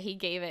sorry that he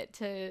gave it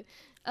to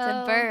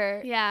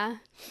Burr. Yeah.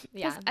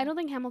 I don't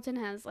think Hamilton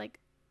has like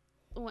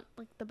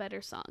the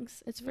better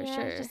songs. It's for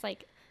sure. It's just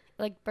like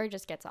Burr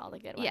just gets all the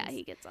good ones. Yeah,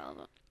 he gets all of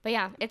them. But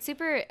yeah, it's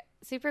super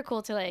super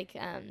cool to like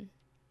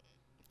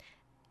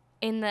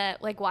in the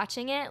like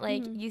watching it,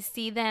 like you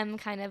see them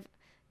kind of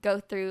go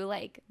through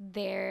like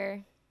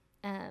their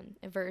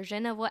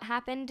version of what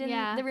happened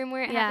in the room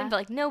where it happened, but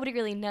like nobody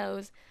really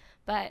knows.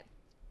 But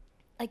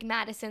like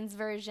Madison's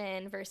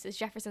version versus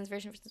Jefferson's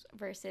version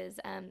versus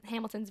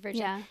Hamilton's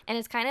version, and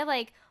it's kind of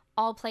like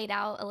all played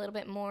out a little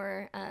bit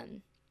more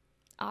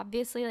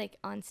obviously like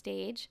on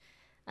stage,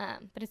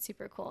 but it's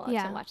super cool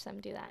to watch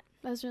them do that.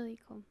 That was really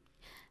cool.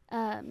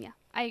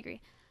 I agree.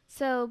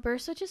 So Burr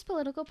switches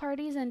political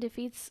parties and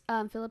defeats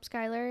Philip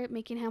Schuyler,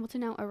 making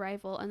Hamilton now a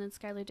rival, and then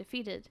Schuyler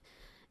defeated.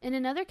 In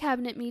another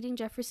cabinet meeting,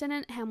 Jefferson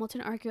and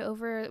Hamilton argue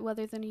over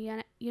whether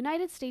the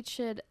United States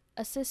should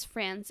assist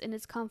France in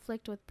its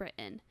conflict with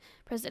Britain.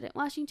 President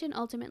Washington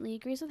ultimately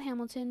agrees with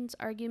Hamilton's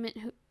argument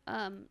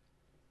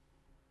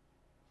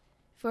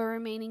for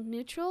remaining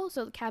neutral,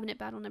 so the cabinet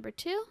battle number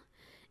 2.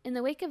 In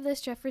the wake of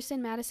this,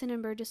 Jefferson, Madison,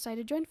 and Burr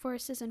decided to join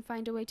forces and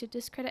find a way to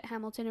discredit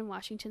Hamilton in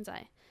Washington's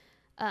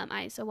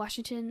eyes. So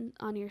Washington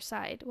on your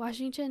side.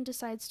 Washington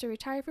decides to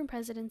retire from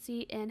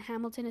presidency, and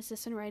Hamilton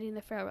assists in writing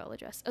the farewell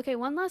address. Okay,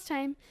 one last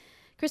time.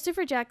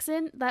 Christopher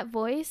Jackson, that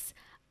voice,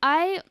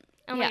 Oh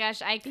my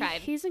gosh, I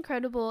cried. He's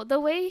incredible. The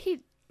way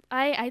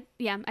I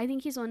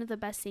think he's one of the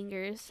best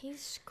singers.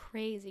 He's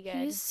crazy good.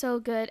 He's so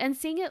good. And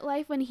seeing it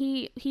live when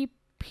he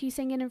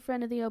sang it in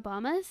front of the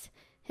Obamas,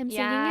 singing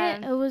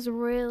it was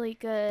really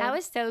good. That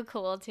was so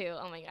cool too.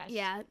 Oh my gosh.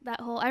 Yeah,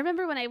 I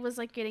remember when I was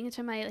like getting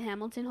into my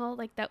Hamilton hole,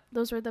 like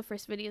those were the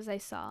first videos I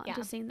saw,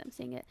 just seeing them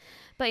sing it.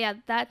 But yeah,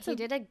 he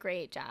did a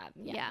great job.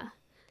 Yeah.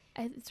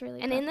 It's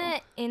really and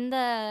powerful. in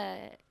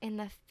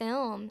the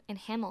film, in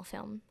Hamill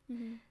film,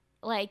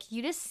 like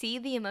you just see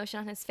the emotion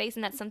on his face,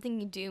 and that's something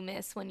you do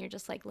miss when you're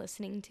just like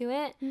listening to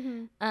it.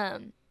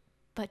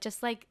 But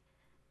just like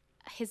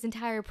his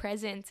entire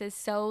presence is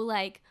so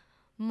like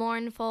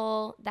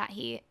mournful that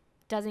he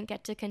doesn't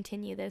get to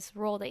continue this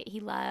role that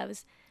he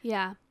loves.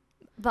 Yeah.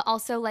 But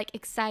also like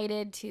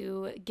excited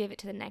to give it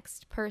to the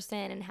next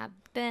person and have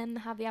them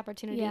have the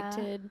opportunity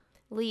to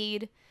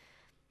lead.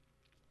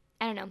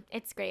 I don't know.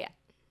 It's great.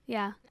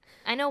 Yeah.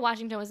 I know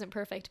Washington wasn't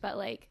perfect, but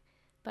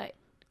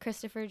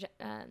Christopher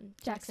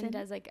Jackson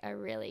does like a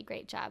really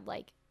great job,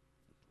 like,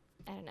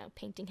 I don't know,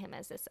 painting him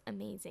as this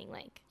amazing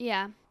like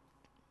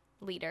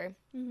leader.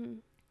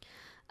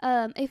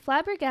 A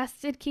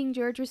flabbergasted King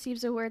George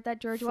receives a word that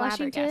George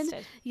Washington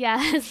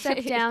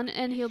stepped down,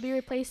 and he'll be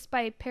replaced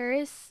by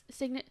Paris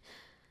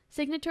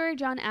signatory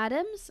John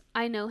Adams.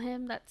 I know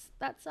him. That's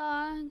that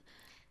song.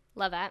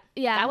 Love that.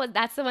 Yeah.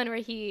 That's the one where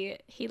he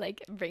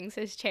like brings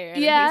his chair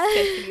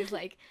and he's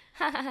like,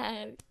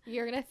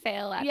 you're gonna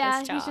fail at this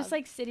job. Yeah, he's just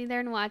like sitting there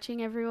and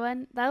watching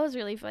everyone. That was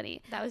really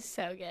funny. That was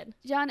so good.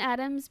 John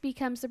Adams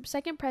becomes the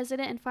second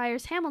president and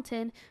fires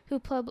Hamilton, who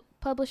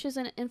publishes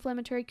an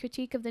inflammatory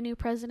critique of the new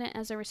president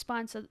as a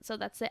response. So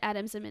that's the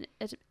Adams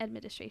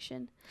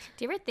administration.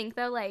 Do you ever think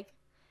though, like,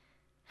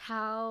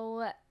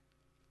 how,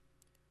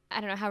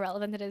 I don't know how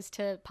relevant it is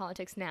to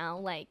politics now,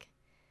 like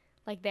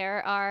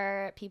there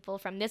are people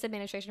from this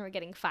administration who are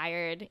getting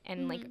fired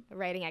and like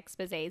writing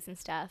exposés and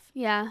stuff.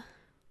 Yeah.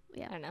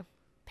 I don't know.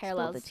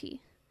 Parallels. Spill the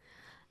tea.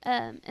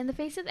 In the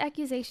face of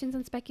accusations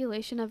and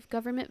speculation of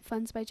government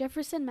funds by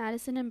Jefferson,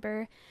 Madison, and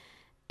Burr,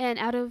 and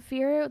out of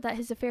fear that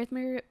his affair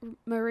with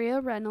Maria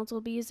Reynolds will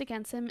be used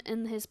against him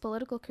in his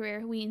political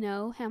career, we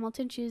know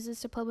Hamilton chooses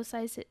to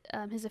publicize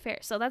his affair.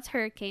 So that's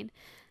Hurricane.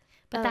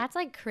 But that's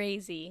like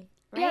crazy,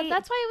 right? Yeah,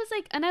 that's why I was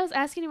like, and I was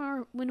asking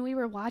him when we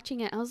were watching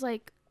it, I was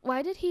like,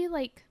 why did he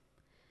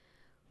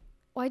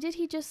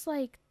just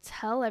like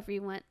tell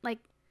everyone? Like,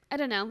 I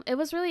don't know. It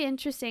was really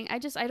interesting. I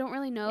don't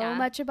really know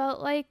much about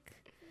like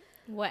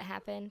what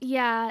happened.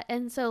 Yeah,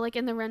 and so like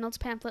in the Reynolds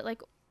pamphlet,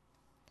 like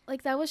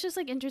that was just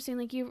like interesting.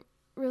 Like you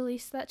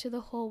released that to the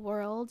whole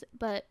world,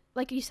 but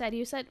like you said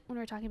when we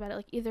were talking about it,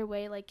 like either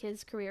way, like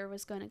his career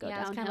was going to go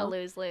downhill. Yeah, it was kind of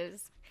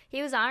lose-lose.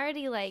 He was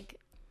already like,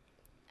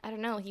 I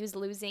don't know, he was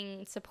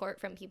losing support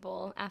from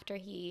people after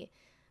he,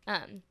 I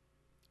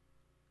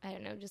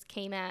don't know, just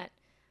came at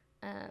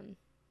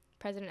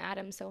President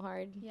Adams so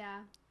hard. Yeah.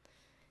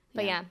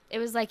 But yeah, it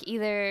was like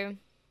either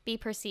be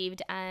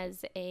perceived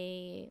as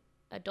a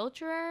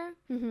adulterer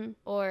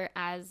or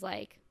as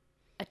like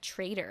a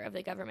traitor of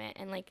the government,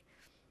 and like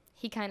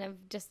he kind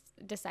of just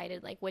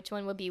decided like which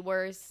one would be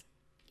worse.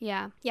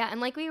 Yeah. Yeah,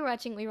 and like we were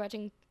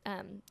watching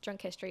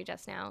Drunk History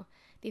just now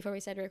before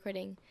we started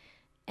recording,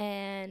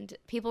 and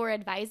people were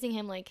advising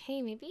him like,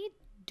 hey, maybe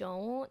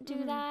don't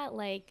do that,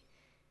 like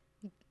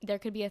there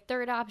could be a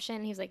third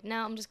option. He's like,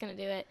 no, I'm just gonna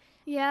do it.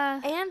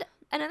 Yeah. And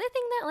another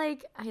thing that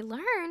like I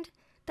learned,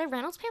 the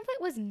Reynolds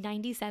pamphlet was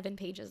 97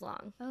 pages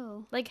long.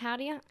 Oh. Like why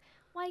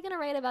are you gonna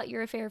write about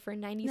your affair for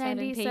 97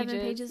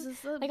 pages?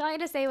 Is Like all I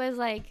had to say was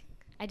like,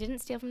 I didn't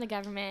steal from the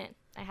government.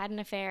 I had an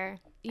affair.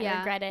 I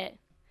regret it.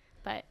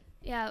 But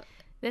yeah,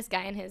 this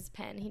guy in his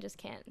pen, he just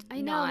can't.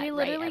 I know, he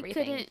literally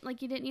couldn't,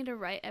 like, you didn't need to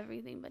write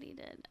everything, but he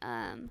did.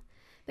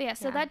 But yeah,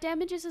 so that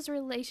damages his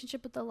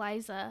relationship with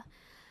Eliza.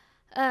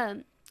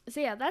 So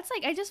yeah, that's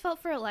like, I just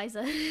felt for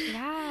Eliza.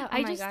 Yeah. Oh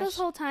I my just, gosh. this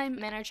whole time.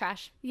 Men are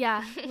trash.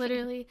 Yeah,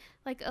 literally.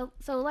 Like,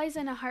 so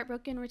Eliza, in a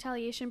heartbroken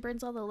retaliation,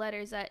 burns all the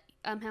letters that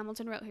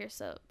Hamilton wrote here.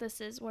 So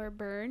this is where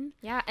burn.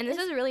 Yeah, and this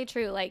is really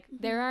true. Like,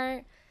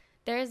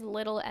 there's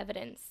little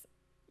evidence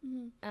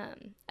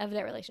of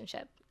their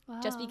relationship.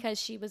 Wow. Just because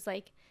she was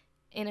like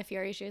in a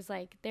fury, she was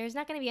like, there's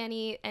not going to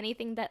be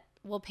anything that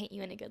will paint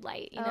you in a good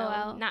light, you know?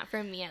 Wow. Not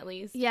from me, at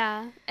least.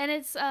 Yeah, and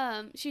it's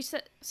she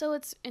said, so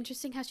it's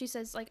interesting how she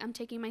says like, I'm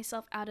taking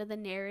myself out of the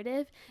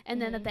narrative,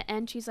 and then at the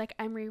end she's like,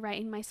 I'm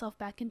rewriting myself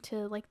back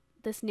into like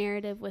this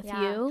narrative with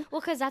you.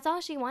 Well, because that's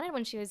all she wanted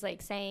when she was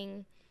like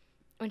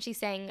when she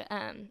sang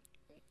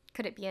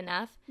Could It Be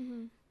Enough?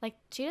 Like,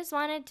 she just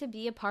wanted to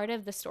be a part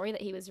of the story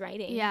that he was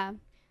writing. Yeah,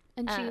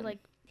 and she like,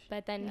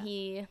 but then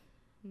he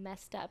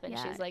messed up, and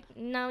she's like,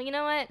 no, you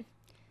know what?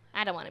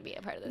 I don't want to be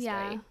a part of this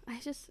Yeah, story.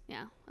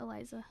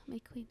 Eliza, my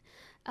queen.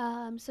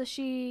 So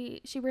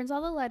she burns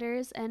all the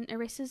letters and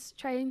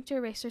trying to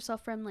erase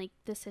herself from like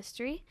this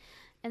history,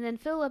 and then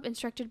Philip,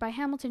 instructed by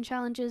Hamilton,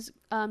 challenges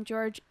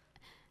George,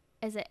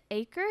 is it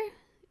Acre?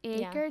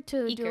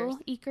 To a duel.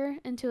 Eaker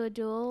into a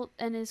duel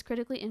and is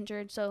critically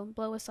injured. So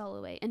blow us all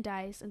away and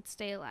dies and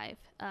stay alive.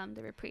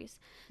 The reprise,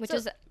 Which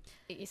is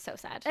so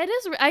sad. it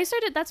is.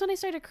 That's when I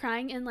started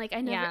crying, and like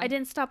I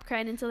didn't stop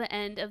crying until the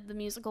end of the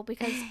musical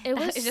because it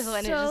was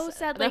so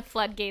sad. The Like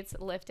floodgates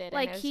lifted.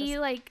 like and it was he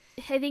like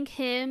I think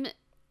him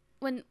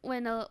when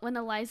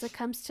Eliza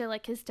comes to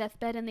like his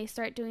deathbed and they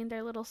start doing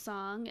their little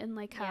song and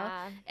like how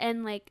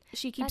and like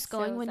she keeps That's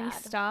going so when he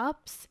sad.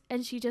 stops and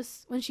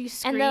when she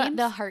screams and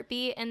the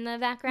heartbeat in the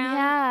background.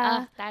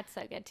 Yeah. That's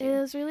so good too. it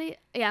was really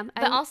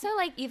But also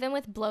like even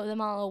with Blow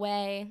Them All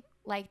Away,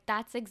 like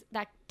that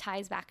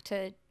ties back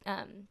to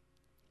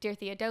Dear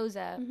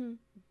Theodosia. Mhm.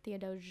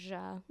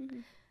 Theodosia.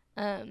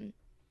 Mhm.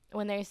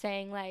 When they're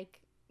saying like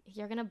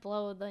you're gonna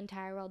blow the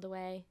entire world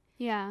away.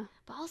 yeah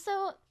But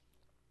also,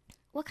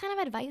 what kind of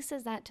advice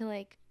is that to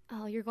like,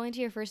 oh, you're going to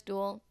your first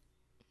duel,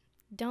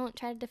 don't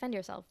try to defend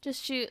yourself.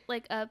 just shoot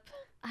like up.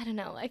 I don't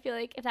know. I feel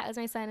like if that was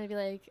my son, I'd be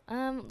like,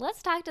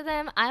 let's talk to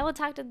them. I will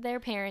talk to their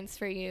parents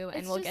for you, and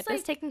It's we'll just, get this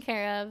like, taken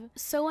care of.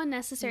 So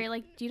unnecessary.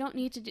 Like you don't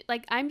need to do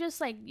like I'm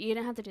just like you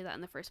didn't have to do that in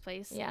the first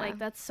place. Yeah. Like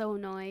that's so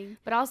annoying.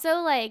 But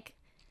also, like,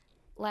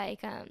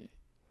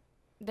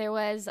 there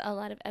was a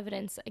lot of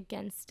evidence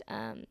against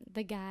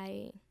the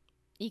guy,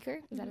 Eaker,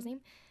 is that his name?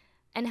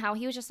 And how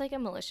he was just like a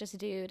malicious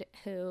dude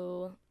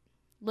who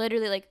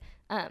literally like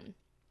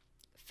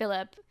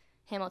Philip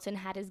Hamilton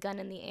had his gun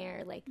in the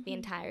air like the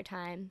entire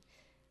time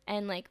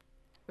and like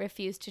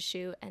refused to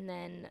shoot, and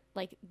then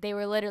like they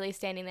were literally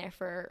standing there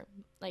for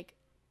like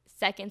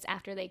seconds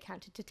after they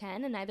counted to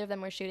 10 and neither of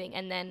them were shooting,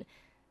 and then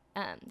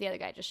the other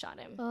guy just shot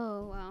him.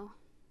 Oh wow.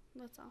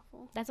 That's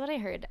awful. That's what I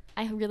heard.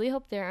 I really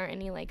hope there aren't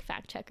any like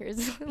fact checkers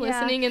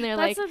listening and they're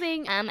That's like, the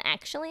thing.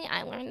 actually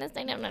I learned this.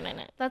 No.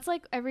 That's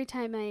like every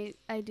time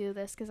I do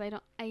this because I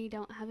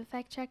don't have a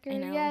fact checker I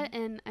know. yet,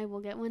 and I will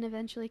get one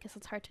eventually because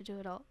it's hard to do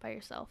it all by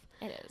yourself.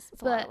 It is.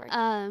 It's a lot of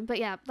work. But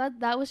yeah,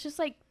 that was just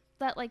like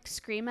that like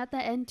scream at the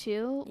end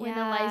too when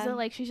Yeah. Eliza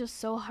like she's just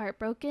so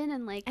heartbroken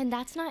and like And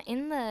that's not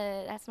in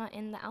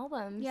the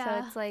album.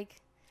 Yeah. So it's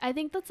like, I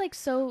think that's like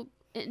so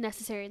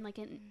necessary and like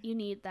you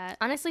need that.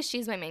 honestly,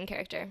 she's my main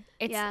character.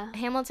 It's Yeah.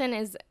 Hamilton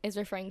is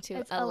referring to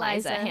It's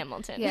Eliza Eliza.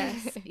 Hamilton.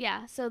 Yes.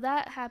 Yeah. So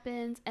that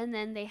happens, and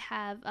then they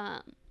have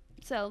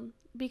so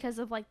because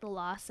of like the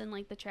loss and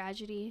like the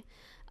tragedy,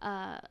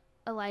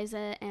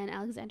 Eliza and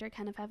Alexander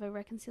kind of have a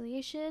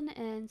reconciliation,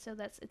 and so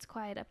it's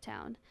quiet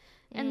uptown.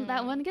 And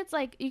that one gets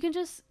like you can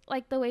just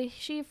like the way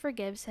she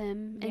forgives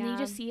him, and you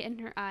just see it in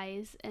her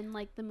eyes, and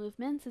like the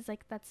movements is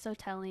like that's so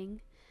telling.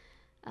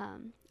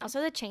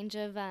 Also, the change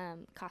of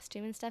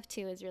costume and stuff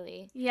too is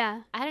really,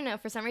 Yeah. I don't know,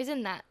 for some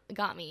reason that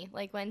got me.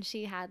 Like when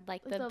she had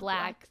like the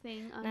black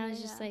thing on and I her,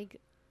 was just like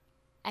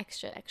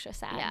extra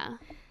sad. yeah.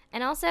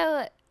 And also,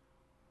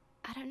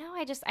 I don't know,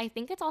 I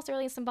think it's also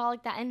really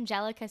symbolic that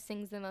Angelica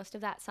sings the most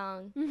of that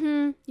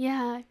song.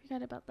 Yeah, I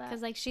forgot about that.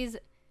 Because like she's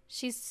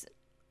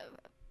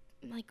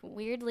like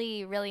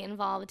weirdly really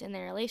involved in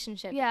their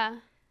relationship. Yeah.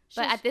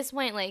 But at this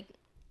point, like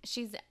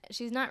she's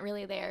not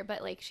really there,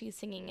 but like she's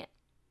singing it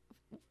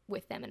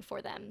with them and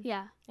for them.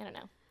 Yeah. I don't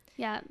know.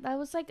 Yeah, that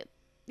was like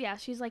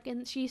she's like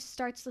and she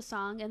starts the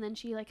song and then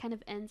she like kind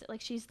of ends it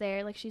like she's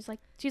there, like she's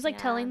Yeah.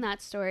 telling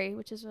that story,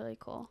 which is really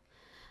cool.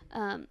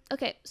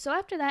 Okay, so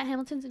after that,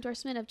 Hamilton's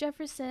endorsement of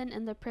Jefferson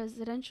and the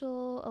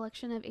presidential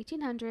election of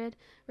 1800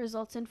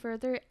 results in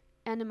further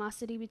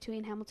animosity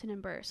between Hamilton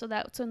and Burr. So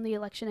that's when the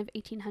election of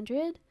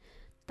 1800,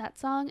 that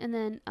song, and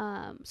then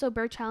so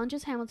Burr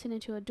challenges Hamilton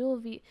into a duel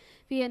via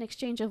an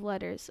exchange of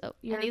letters. So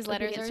And these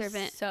letters are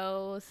servant.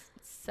 so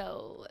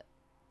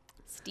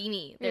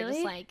steamy. They're Really?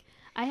 just like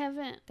I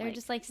haven't. they're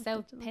just like so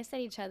looked into them. pissed at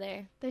each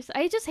other.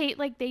 I just hate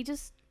like they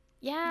just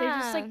Yeah. they're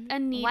just like a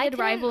Why needed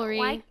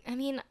rivalry. I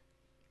mean,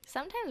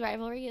 sometimes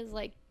rivalry is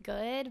like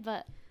good,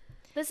 but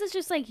This is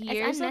just like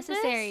years it's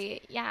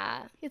unnecessary.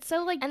 Yeah. It's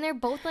so like And they're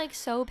both like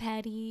so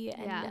petty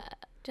and Yeah.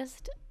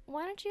 just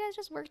why don't you guys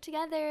just work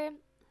together?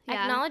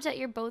 Yeah. Acknowledge that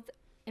you're both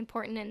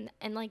important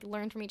and like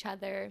learn from each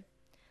other.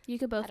 you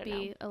could both don't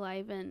be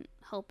alive and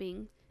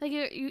helping. Like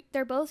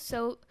they're both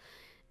so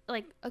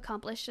like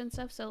accomplished and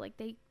stuff. So like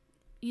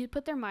you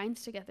put their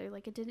minds together.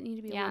 Like it didn't need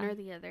to be one Yeah. or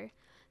the other.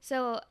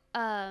 So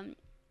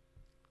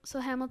so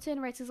Hamilton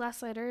writes his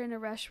last letter in a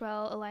rush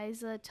while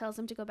Eliza tells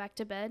him to go back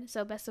to bed.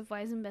 So best of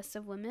wives and best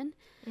of women.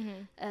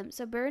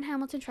 So Burr and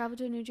Hamilton traveled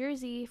to New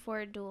Jersey for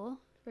a duel.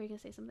 Were you gonna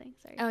say something?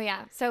 Sorry. Oh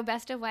yeah. So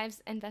best of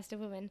wives and best of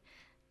women.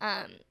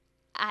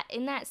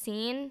 In that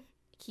scene,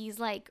 he's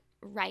like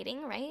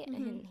writing, right?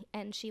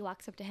 And she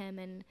walks up to him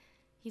and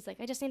he's like,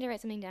 I just need to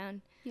write something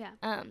down. Yeah.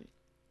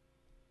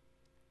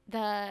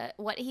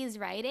 What he's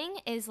writing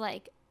is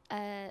like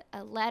a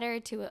letter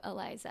to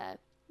Eliza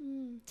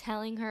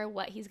telling her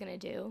what he's gonna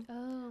do.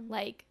 Oh.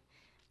 Like,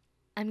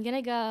 I'm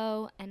gonna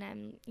go and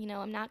I'm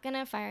not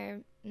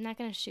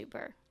gonna shoot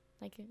Burr.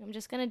 Like, I'm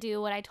just gonna do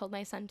what I told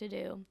my son to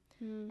do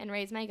Mm. and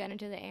raise my gun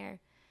into the air.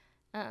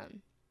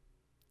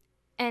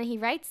 And he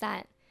writes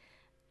that,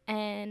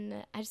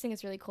 and I just think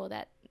it's really cool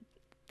that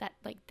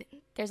like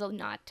there's a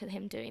nod to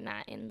him doing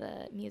that in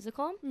the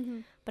musical,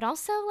 Mhm. but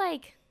also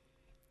like,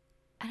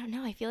 I don't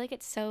know, I feel like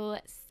it's so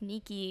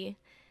sneaky.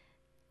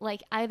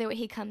 Like, either way,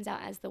 he comes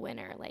out as the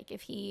winner. Like,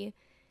 if he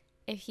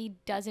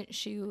doesn't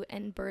shoot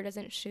and Burr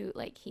doesn't shoot,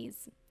 like,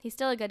 he's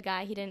still a good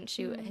guy. He didn't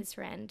shoot his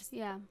friend.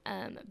 Yeah.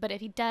 But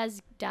if he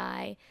does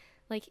die,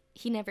 like,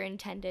 he never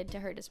intended to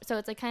hurt his. So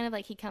it's like kind of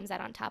like he comes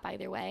out on top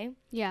either way.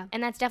 Yeah.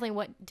 And that's definitely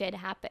what did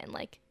happen.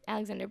 Like,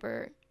 Alexander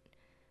Burr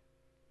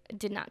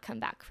did not come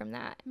back from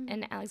that.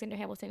 And Alexander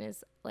Hamilton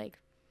is, like,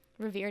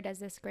 revered as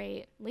this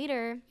great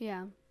leader.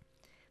 Yeah.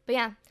 But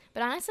yeah,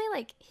 but honestly,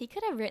 like, he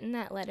could have written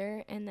that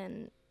letter and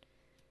then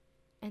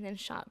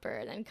shot Burr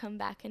and then come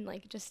back and,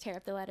 like, just tear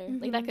up the letter.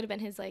 Like, that could have been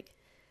his, like,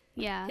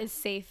 Yeah. his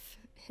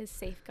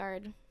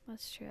safeguard,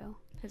 That's true.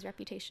 his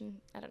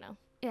reputation. I don't know.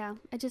 Yeah.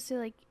 I just feel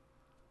like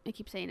I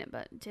keep saying it,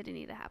 but it didn't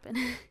need to happen.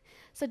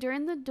 So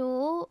during the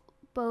duel,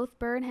 both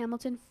Burr and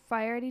Hamilton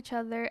fire at each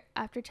other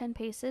after 10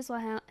 paces,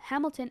 while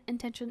Hamilton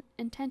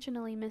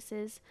intentionally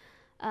misses,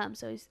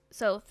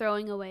 so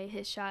throwing away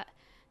his shot.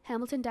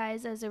 Hamilton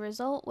dies as a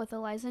result, with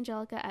Eliza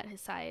Angelica at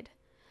his side.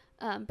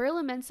 Burr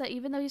laments that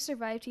even though he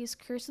survived, he is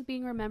cursed with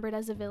being remembered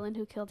as a villain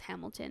who killed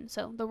Hamilton.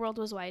 So the world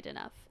was wide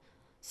enough.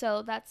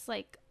 So that's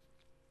like,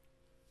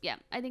 yeah,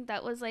 I think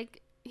that was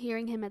like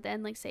hearing him at the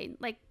end, like saying,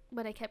 like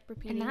what I kept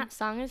repeating. And that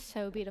song is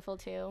so beautiful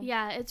too.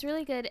 Yeah, it's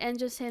really good. And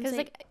just him Because,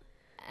 saying, like,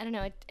 I don't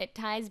know, it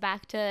ties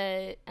back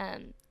to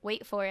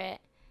Wait For It.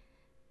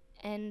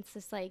 And it's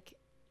just like,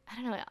 I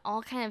don't know, it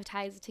all kind of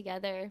ties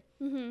together.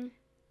 mm-hmm.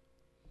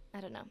 I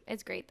don't know.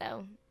 It's great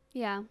though.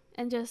 Yeah,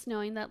 and just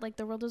knowing that like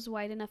the world is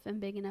wide enough and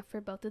big enough for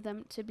both of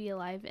them to be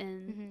alive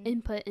and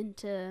input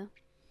into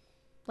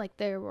like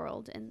their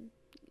world, and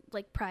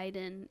like pride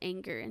and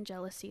anger and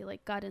jealousy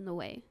like got in the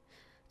way.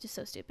 Just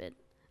so stupid.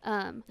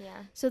 Yeah.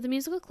 So the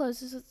musical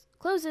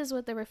closes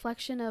with a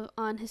reflection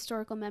on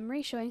historical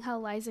memory, showing how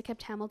Eliza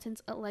kept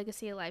Hamilton's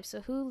legacy alive.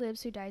 So who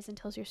lives, who dies, and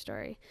tells your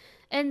story.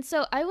 And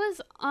so I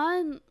was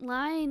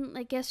online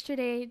like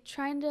yesterday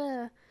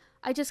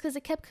because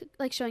it kept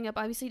like showing up.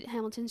 Obviously,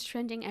 Hamilton's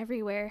trending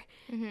everywhere,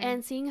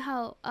 and seeing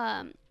how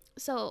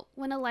so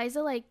when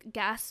Eliza like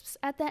gasps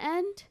at the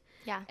end,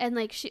 Yeah. and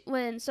like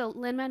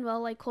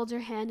Lin-Manuel like holds her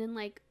hand and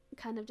like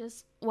kind of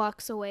just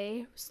walks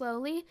away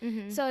slowly.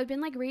 So I've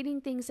been like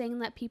reading things saying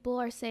that people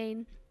are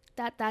saying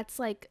that that's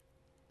like,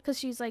 because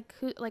she's like,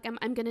 who, like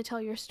I'm gonna tell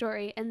your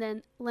story, and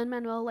then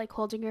Lin-Manuel like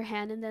holding her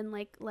hand and then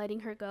like letting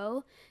her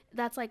go.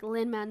 That's like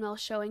Lin-Manuel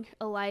showing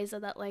Eliza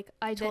that like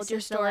I told This your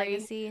is the story.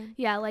 legacy.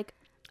 Yeah, like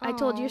I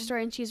told your Aw.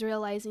 story, and she's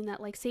realizing that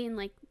like seeing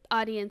like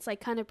audience like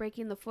kind of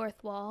breaking the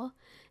fourth wall,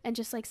 and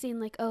just like seeing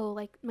like, oh,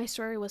 like my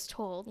story was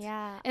told.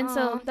 Yeah. And Aw.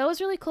 so that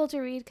was really cool to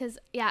read, because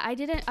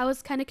I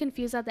was kind of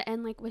confused at the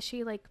end, like was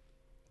she like,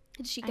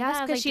 did she I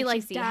gasp know, because she did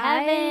like see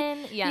died?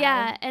 heaven?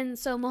 Yeah, and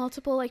so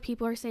multiple like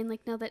people are saying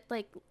like, no, that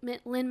like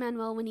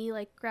Lin-Manuel, when he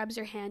like grabs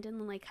her hand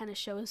and like kind of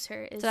shows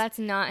her, is So that's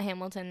not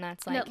Hamilton.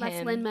 That's like no, that's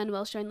him.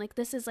 Lin-Manuel showing like,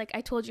 this is like I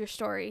told your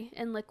story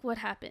and like what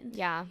happened.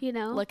 Yeah. You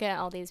know, Look at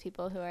all these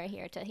people who are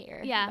here to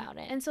hear about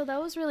it. and so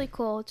that was really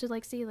cool to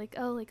like see like,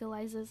 oh, like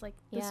Eliza's like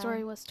the Yeah.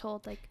 story was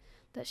told like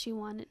that she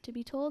wanted to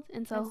be told,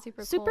 and so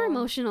That's super cool.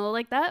 emotional.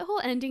 Like that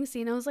whole ending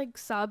scene, I was like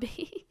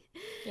sobbing.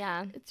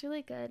 Yeah. It's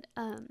really good.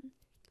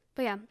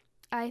 But yeah,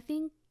 I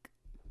think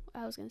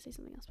I was gonna say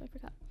something else, but I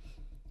forgot.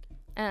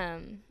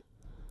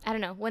 I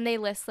don't know. When they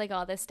list like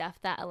all this stuff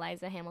that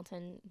Eliza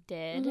Hamilton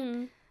did,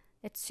 Mhm.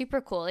 it's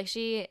super cool. Like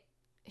she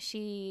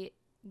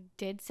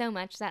did so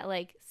much that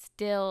like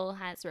still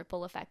has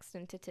ripple effects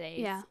into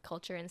today's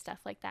culture and stuff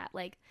like that.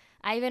 Like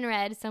I even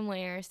read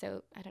somewhere,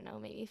 so I don't know,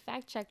 maybe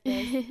fact check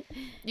this.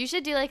 You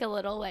should do like a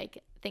little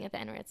like thing at the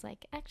end where it's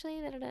like,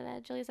 actually,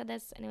 Julia said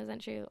this and it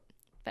wasn't true,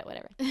 but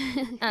whatever.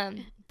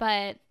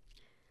 But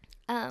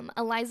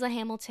Eliza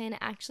Hamilton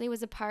actually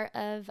was a part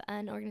of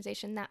an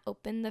organization that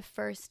opened the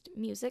first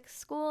music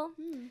school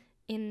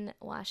in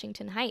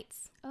Washington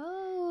Heights.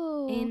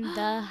 Oh, In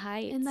the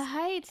Heights. In the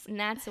Heights. And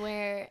that's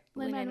where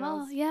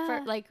Lin-Manuel,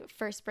 Lin-Manuel's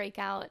first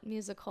breakout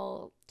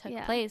musical took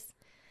place,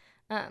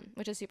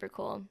 which is super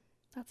cool.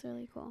 That's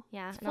really cool.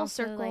 Yeah, It's and full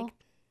also circle, like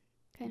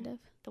kind of.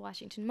 the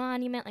Washington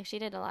Monument. Like she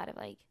did a lot of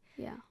like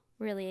Yeah.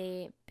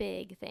 really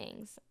big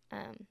things.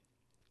 And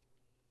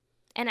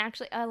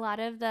actually, a lot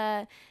of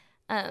the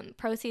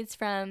proceeds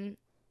from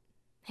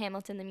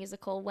Hamilton the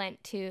musical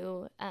went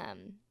to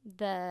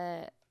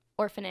the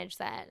orphanage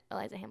that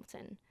Eliza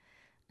Hamilton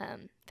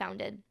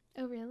founded.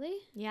 Oh,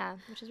 really? Yeah,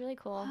 which is really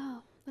cool.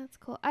 Wow, that's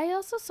cool. I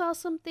also saw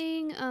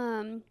something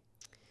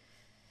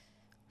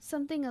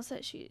something else that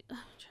I'm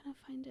trying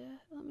to find it.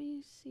 Let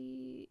me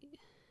see.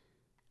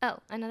 Oh,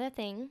 another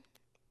thing.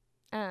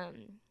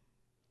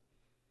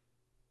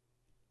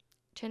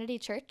 Trinity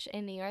Church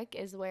in New York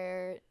is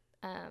where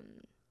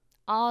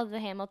all the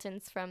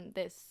Hamiltons from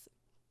this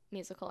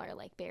musical are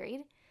like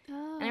buried.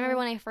 Oh. And I remember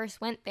when I first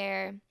went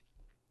there,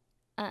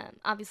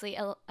 obviously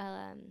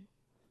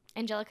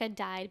Angelica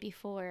died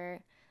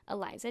before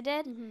Eliza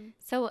did. Mm-hmm.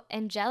 So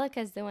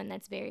Angelica's the one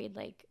that's buried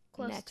like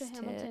Close next to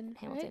Hamilton.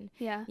 Hamilton. Right?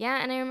 Yeah.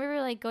 Yeah, and I remember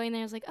like going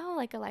there. I was like, oh,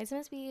 like Eliza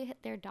must be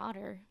their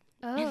daughter.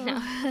 Oh.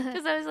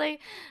 Because I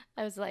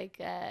was like,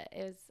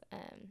 it was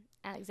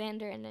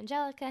Alexander and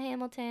Angelica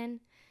Hamilton,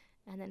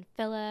 and then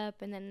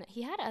Philip, and then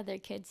he had other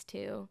kids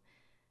too,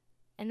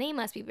 and they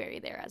must be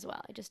buried there as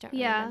well. I just don't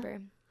really Yeah.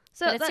 remember.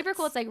 So But it's super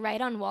cool. It's like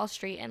right on Wall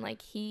Street, and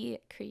like he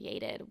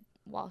created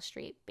Wall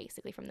Street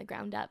basically from the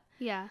ground up.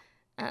 Yeah.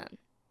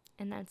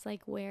 And that's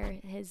like where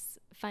his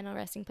final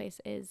resting place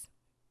is.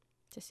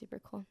 Just super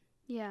cool.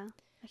 Yeah.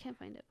 I can't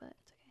find it, but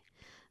it's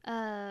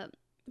okay.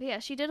 But yeah,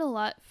 she did a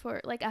lot for,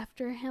 like,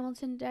 after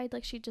Hamilton died,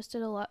 like, she just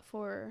did a lot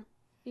for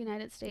the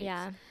United States.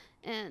 Yeah.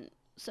 And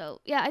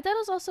so, yeah, I thought it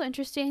was also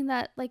interesting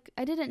that, like,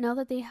 I didn't know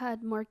that they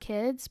had more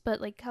kids,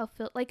 but, like, how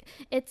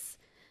it's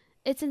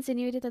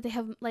insinuated that they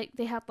have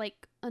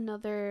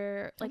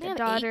another, like, They a have 8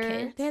 daughter.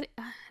 kids. They had,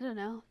 I don't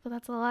know, but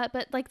that's a lot.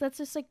 But, like, that's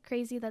just, like,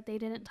 crazy that they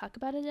didn't talk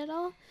about it at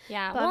all.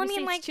 Yeah. But Well, I obviously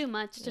mean, like, it's too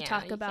much to yeah,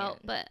 talk you about.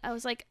 can't. But I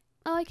was like,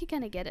 oh, I can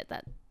kind of get it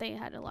that they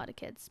had a lot of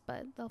kids,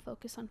 but they'll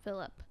focus on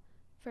Philip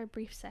for a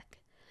brief sec.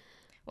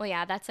 well,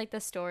 yeah, that's like the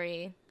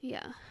story.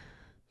 Yeah.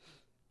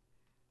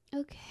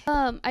 Okay.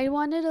 I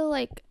wanted to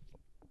like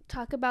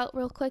talk about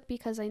real quick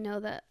because I know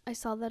that I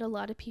saw that a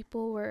lot of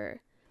people were,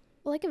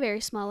 well, like a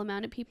very small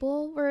amount of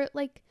people were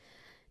like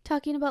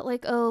talking about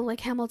like, oh,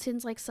 like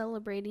Hamilton's like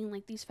celebrating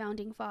like these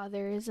founding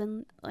fathers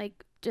and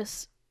like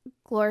just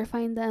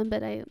glorifying them,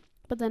 but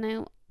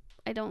then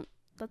I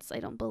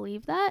don't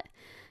believe that.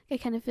 I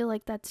kind of feel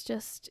like that's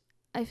just,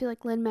 I feel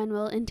like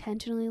Lin-Manuel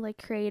intentionally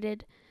like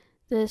created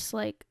this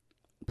like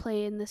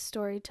play in this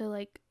story to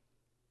like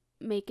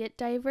make it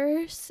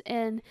diverse,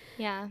 and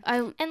Yeah. I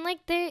And like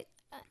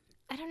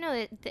I don't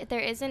know, there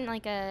isn't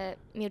like a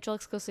mutual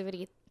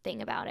exclusivity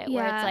thing about it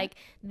where Yeah. it's like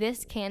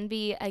this can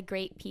be a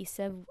great piece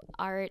of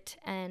art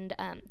and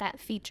that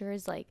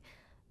features like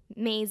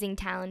amazing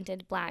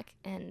talented black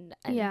and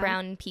Yeah.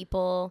 brown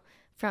people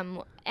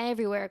from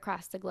everywhere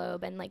across the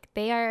globe, and like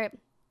they are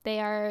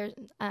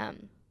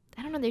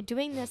I don't know, they're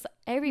doing this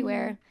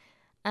everywhere.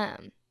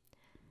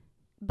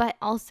 But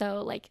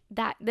also like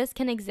that this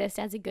can exist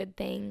as a good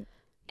thing,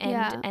 and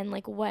Yeah. and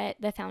like what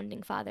the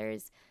founding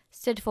fathers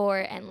stood for,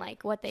 and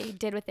like what they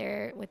did with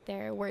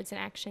their words and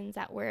actions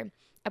that were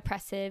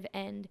oppressive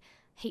and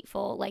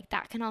hateful, like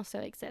that can also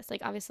exist.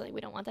 Like obviously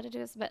we don't want that to do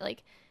this, but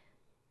like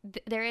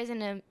there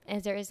isn't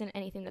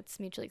anything that's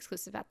mutually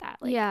exclusive about that.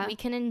 Like Yeah. we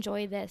can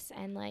enjoy this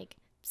and like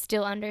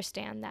still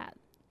understand that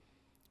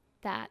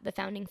the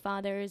founding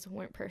fathers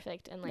weren't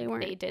perfect, and like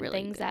weren't they did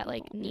really things good that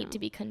like people, need no. to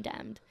be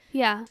condemned.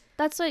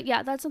 that's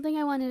something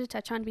I wanted to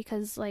touch on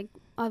because like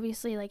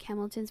obviously like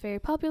Hamilton's very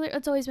popular.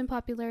 It's always been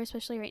popular,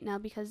 especially right now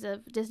because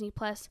of Disney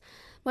Plus.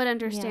 But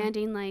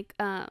understanding like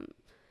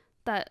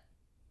that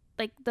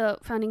like the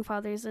founding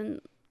fathers and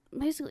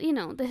basically, you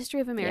know, the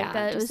history of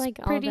America, it just, was like,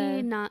 all pretty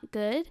the- not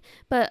good.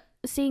 But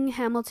seeing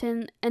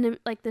Hamilton and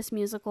like this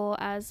musical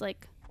as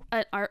like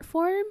an art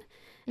form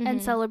and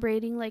Mhm.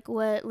 celebrating like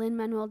what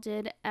Lin-Manuel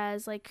did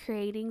as like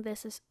creating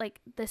this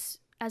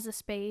as a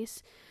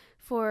space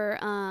for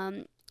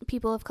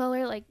people of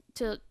color, like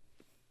to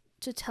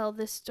tell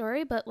this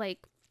story. But like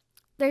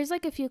there's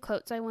like a few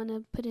quotes I want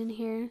to put in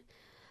here.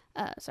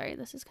 Sorry,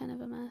 this is kind of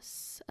a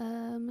mess.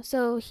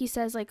 So he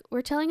says like,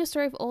 we're telling a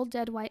story of old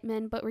dead white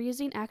men, but we're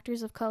using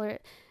actors of color,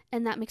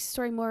 and that makes the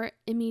story more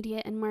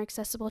immediate and more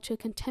accessible to a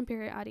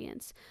contemporary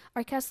audience.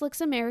 Our cast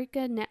looks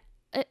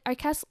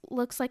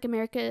like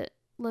America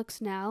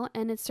looks now,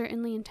 and it's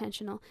certainly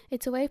intentional.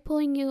 It's a way of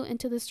pulling you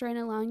into the story and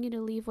allowing you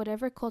to leave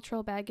whatever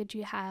cultural baggage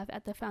you have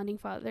at the founding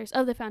fathers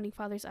at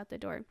the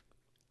door.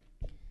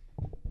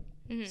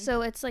 Mhm.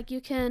 So it's like you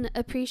can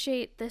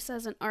appreciate this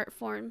as an art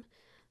form,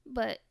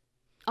 but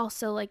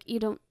also like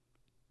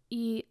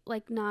you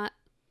like not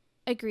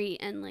agree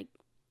and like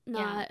not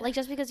yeah, like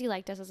just because you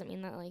liked us doesn't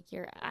mean that like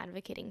you're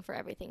advocating for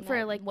everything for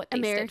that, like what they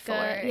America. stood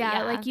for.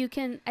 Yeah, like you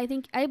can.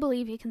 I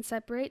believe you can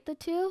separate the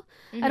two.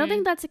 I don't Mhm.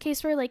 think that's the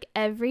case for like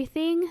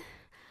everything.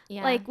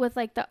 yeah. Like with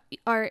like the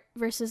art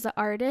versus the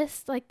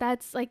artist. Like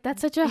that's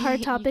such a hard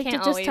You topic to can't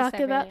just always talk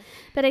separate about. it.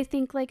 But I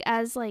think like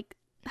as like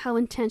how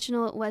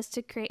intentional it was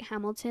to create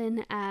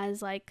Hamilton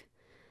as like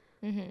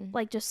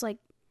Mhm. just like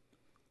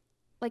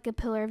a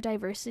pillar of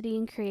diversity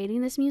in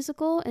creating this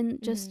musical,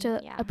 and just to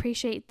yeah.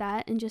 appreciate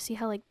that and just see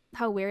how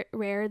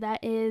rare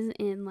that is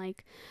in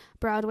like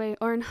Broadway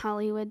or in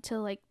Hollywood, to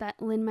like that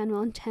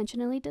Lin-Manuel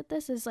intentionally did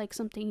this is like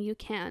something you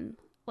can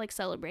like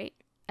celebrate,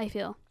 I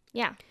feel.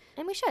 Yeah,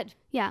 and we should.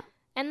 Yeah.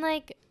 And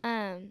like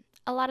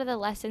a lot of the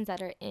lessons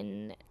that are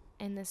in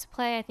this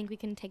play, I think we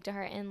can take to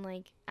heart and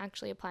like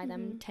actually apply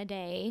them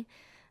today.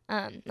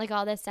 Like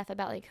all this stuff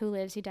about like who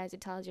lives, who dies, who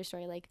tells your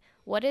story. Like,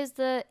 what is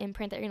the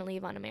imprint that you're gonna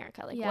leave on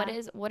America? Like, Yeah.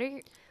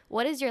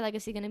 what is your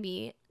legacy gonna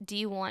be? Do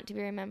you want to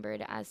be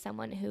remembered as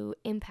someone who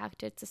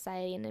impacted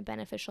society in a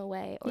beneficial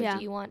way, or Yeah.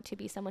 do you want to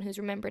be someone who's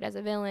remembered as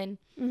a villain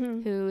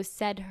Mm-hmm. who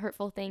said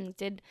hurtful things,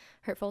 did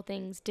hurtful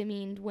things,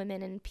 demeaned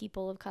women and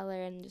people of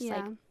color, and just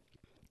Yeah. like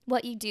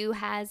what you do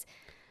has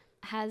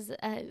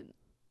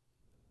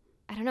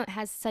I don't know, it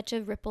has such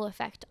a ripple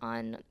effect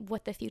on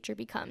what the future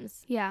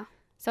becomes. Yeah.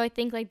 So I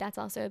think like that's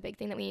also a big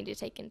thing that we need to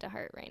take into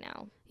heart right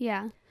now.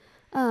 Yeah.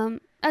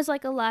 As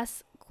like a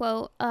last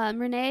quote,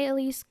 Renee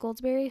Elise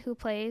Goldsberry, who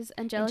plays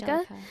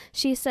Angelica,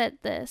 she said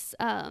this.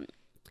 I'm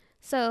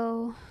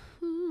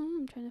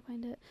trying to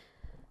find it.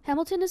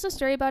 Hamilton is a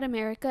story about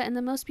America, and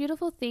the most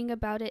beautiful thing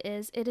about it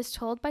is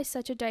told by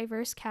such a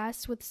diverse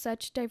cast with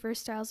such diverse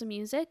styles of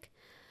music,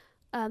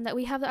 that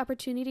we have the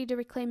opportunity to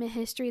reclaim a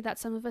history that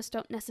some of us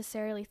don't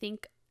necessarily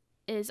think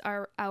is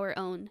our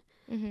own.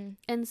 Mm-hmm.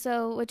 And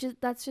so,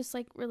 that's just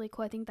like really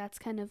cool. I think that's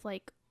kind of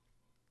like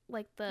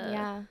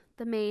the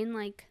main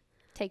like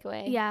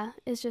takeaway. Yeah,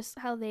 it's just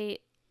how they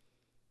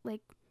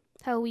like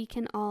how we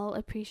can all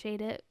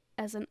appreciate it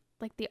as an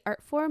like the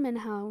art form, and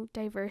how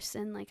diverse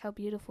and like how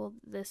beautiful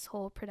this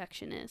whole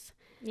production is.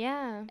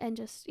 Yeah. And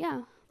just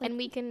like, and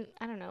we can,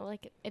 I don't know,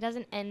 like it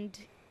doesn't end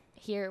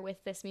here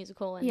with this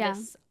musical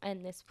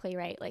and this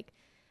playwright.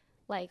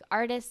 Like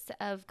artists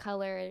of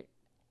color,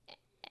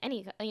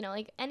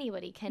 like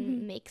anybody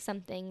can make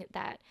something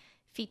that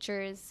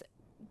features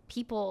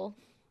people,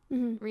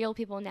 real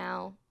people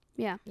now.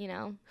 Yeah.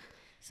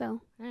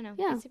 So I don't know.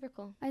 Yeah. It's super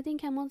cool. I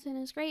think Hamilton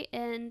is great,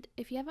 and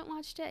if you haven't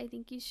watched it, I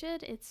think you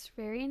should. It's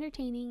very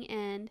entertaining,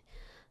 and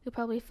you'll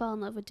probably fall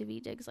in love with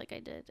Daveed Diggs like I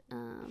did.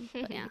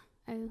 But yeah,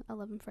 I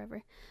love him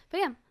forever.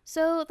 But yeah,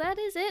 so that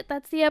is it.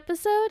 That's the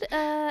episode.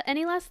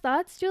 Any last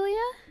thoughts, Julia?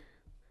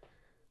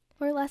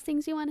 Or last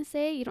things you want to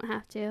say? You don't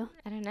have to.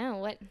 I don't know.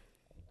 What?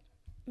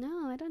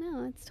 No, I don't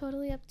know. It's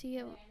totally up to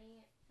you. Are there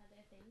any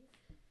other things?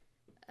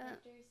 I don't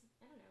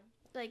know.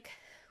 Like,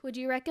 would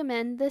you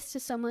recommend this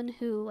to someone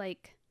who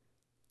like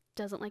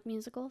doesn't like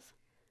musicals?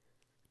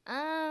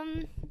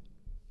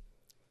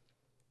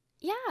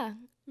 Yeah.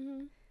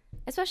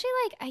 Especially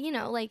like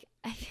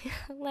I feel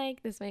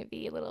like this might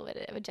be a little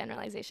bit of a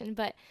generalization,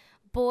 but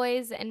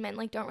boys and men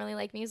like don't really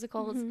like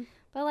musicals.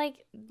 But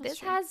like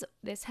this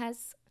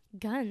has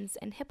guns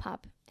and hip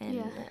hop,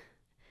 and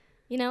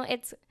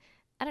it's,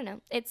 I don't know,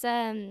 it's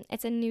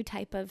a new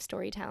type of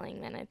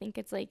storytelling, and I think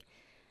it's like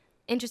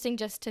interesting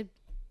just to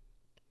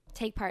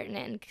take part in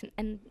it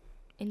and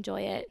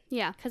enjoy it.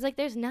 Yeah, because like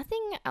there's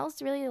nothing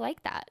else really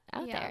like that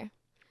out there.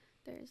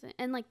 There isn't.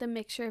 And like the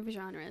mixture of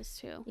genres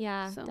too.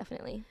 Yeah, so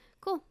definitely.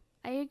 Cool.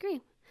 I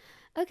agree.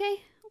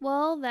 Okay,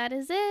 well that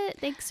is it.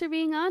 Thanks for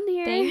being on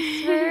here.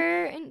 Thanks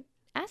for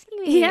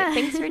asking me. Yeah.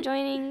 Thanks for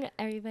joining,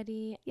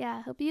 everybody.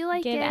 Yeah, hope you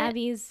like it. Give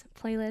Abby's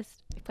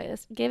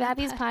Give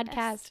Abby's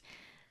podcast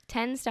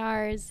 10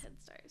 stars. 10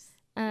 stars.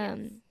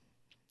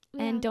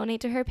 And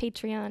donate to her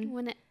Patreon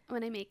when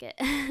I make it.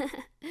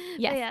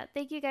 Yes. Yeah,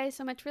 thank you guys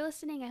so much for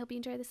listening. I hope you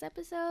enjoyed this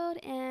episode,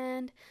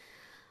 and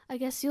I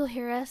guess you'll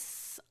hear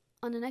us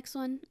on the next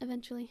one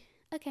eventually.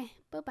 Okay,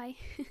 bye-bye.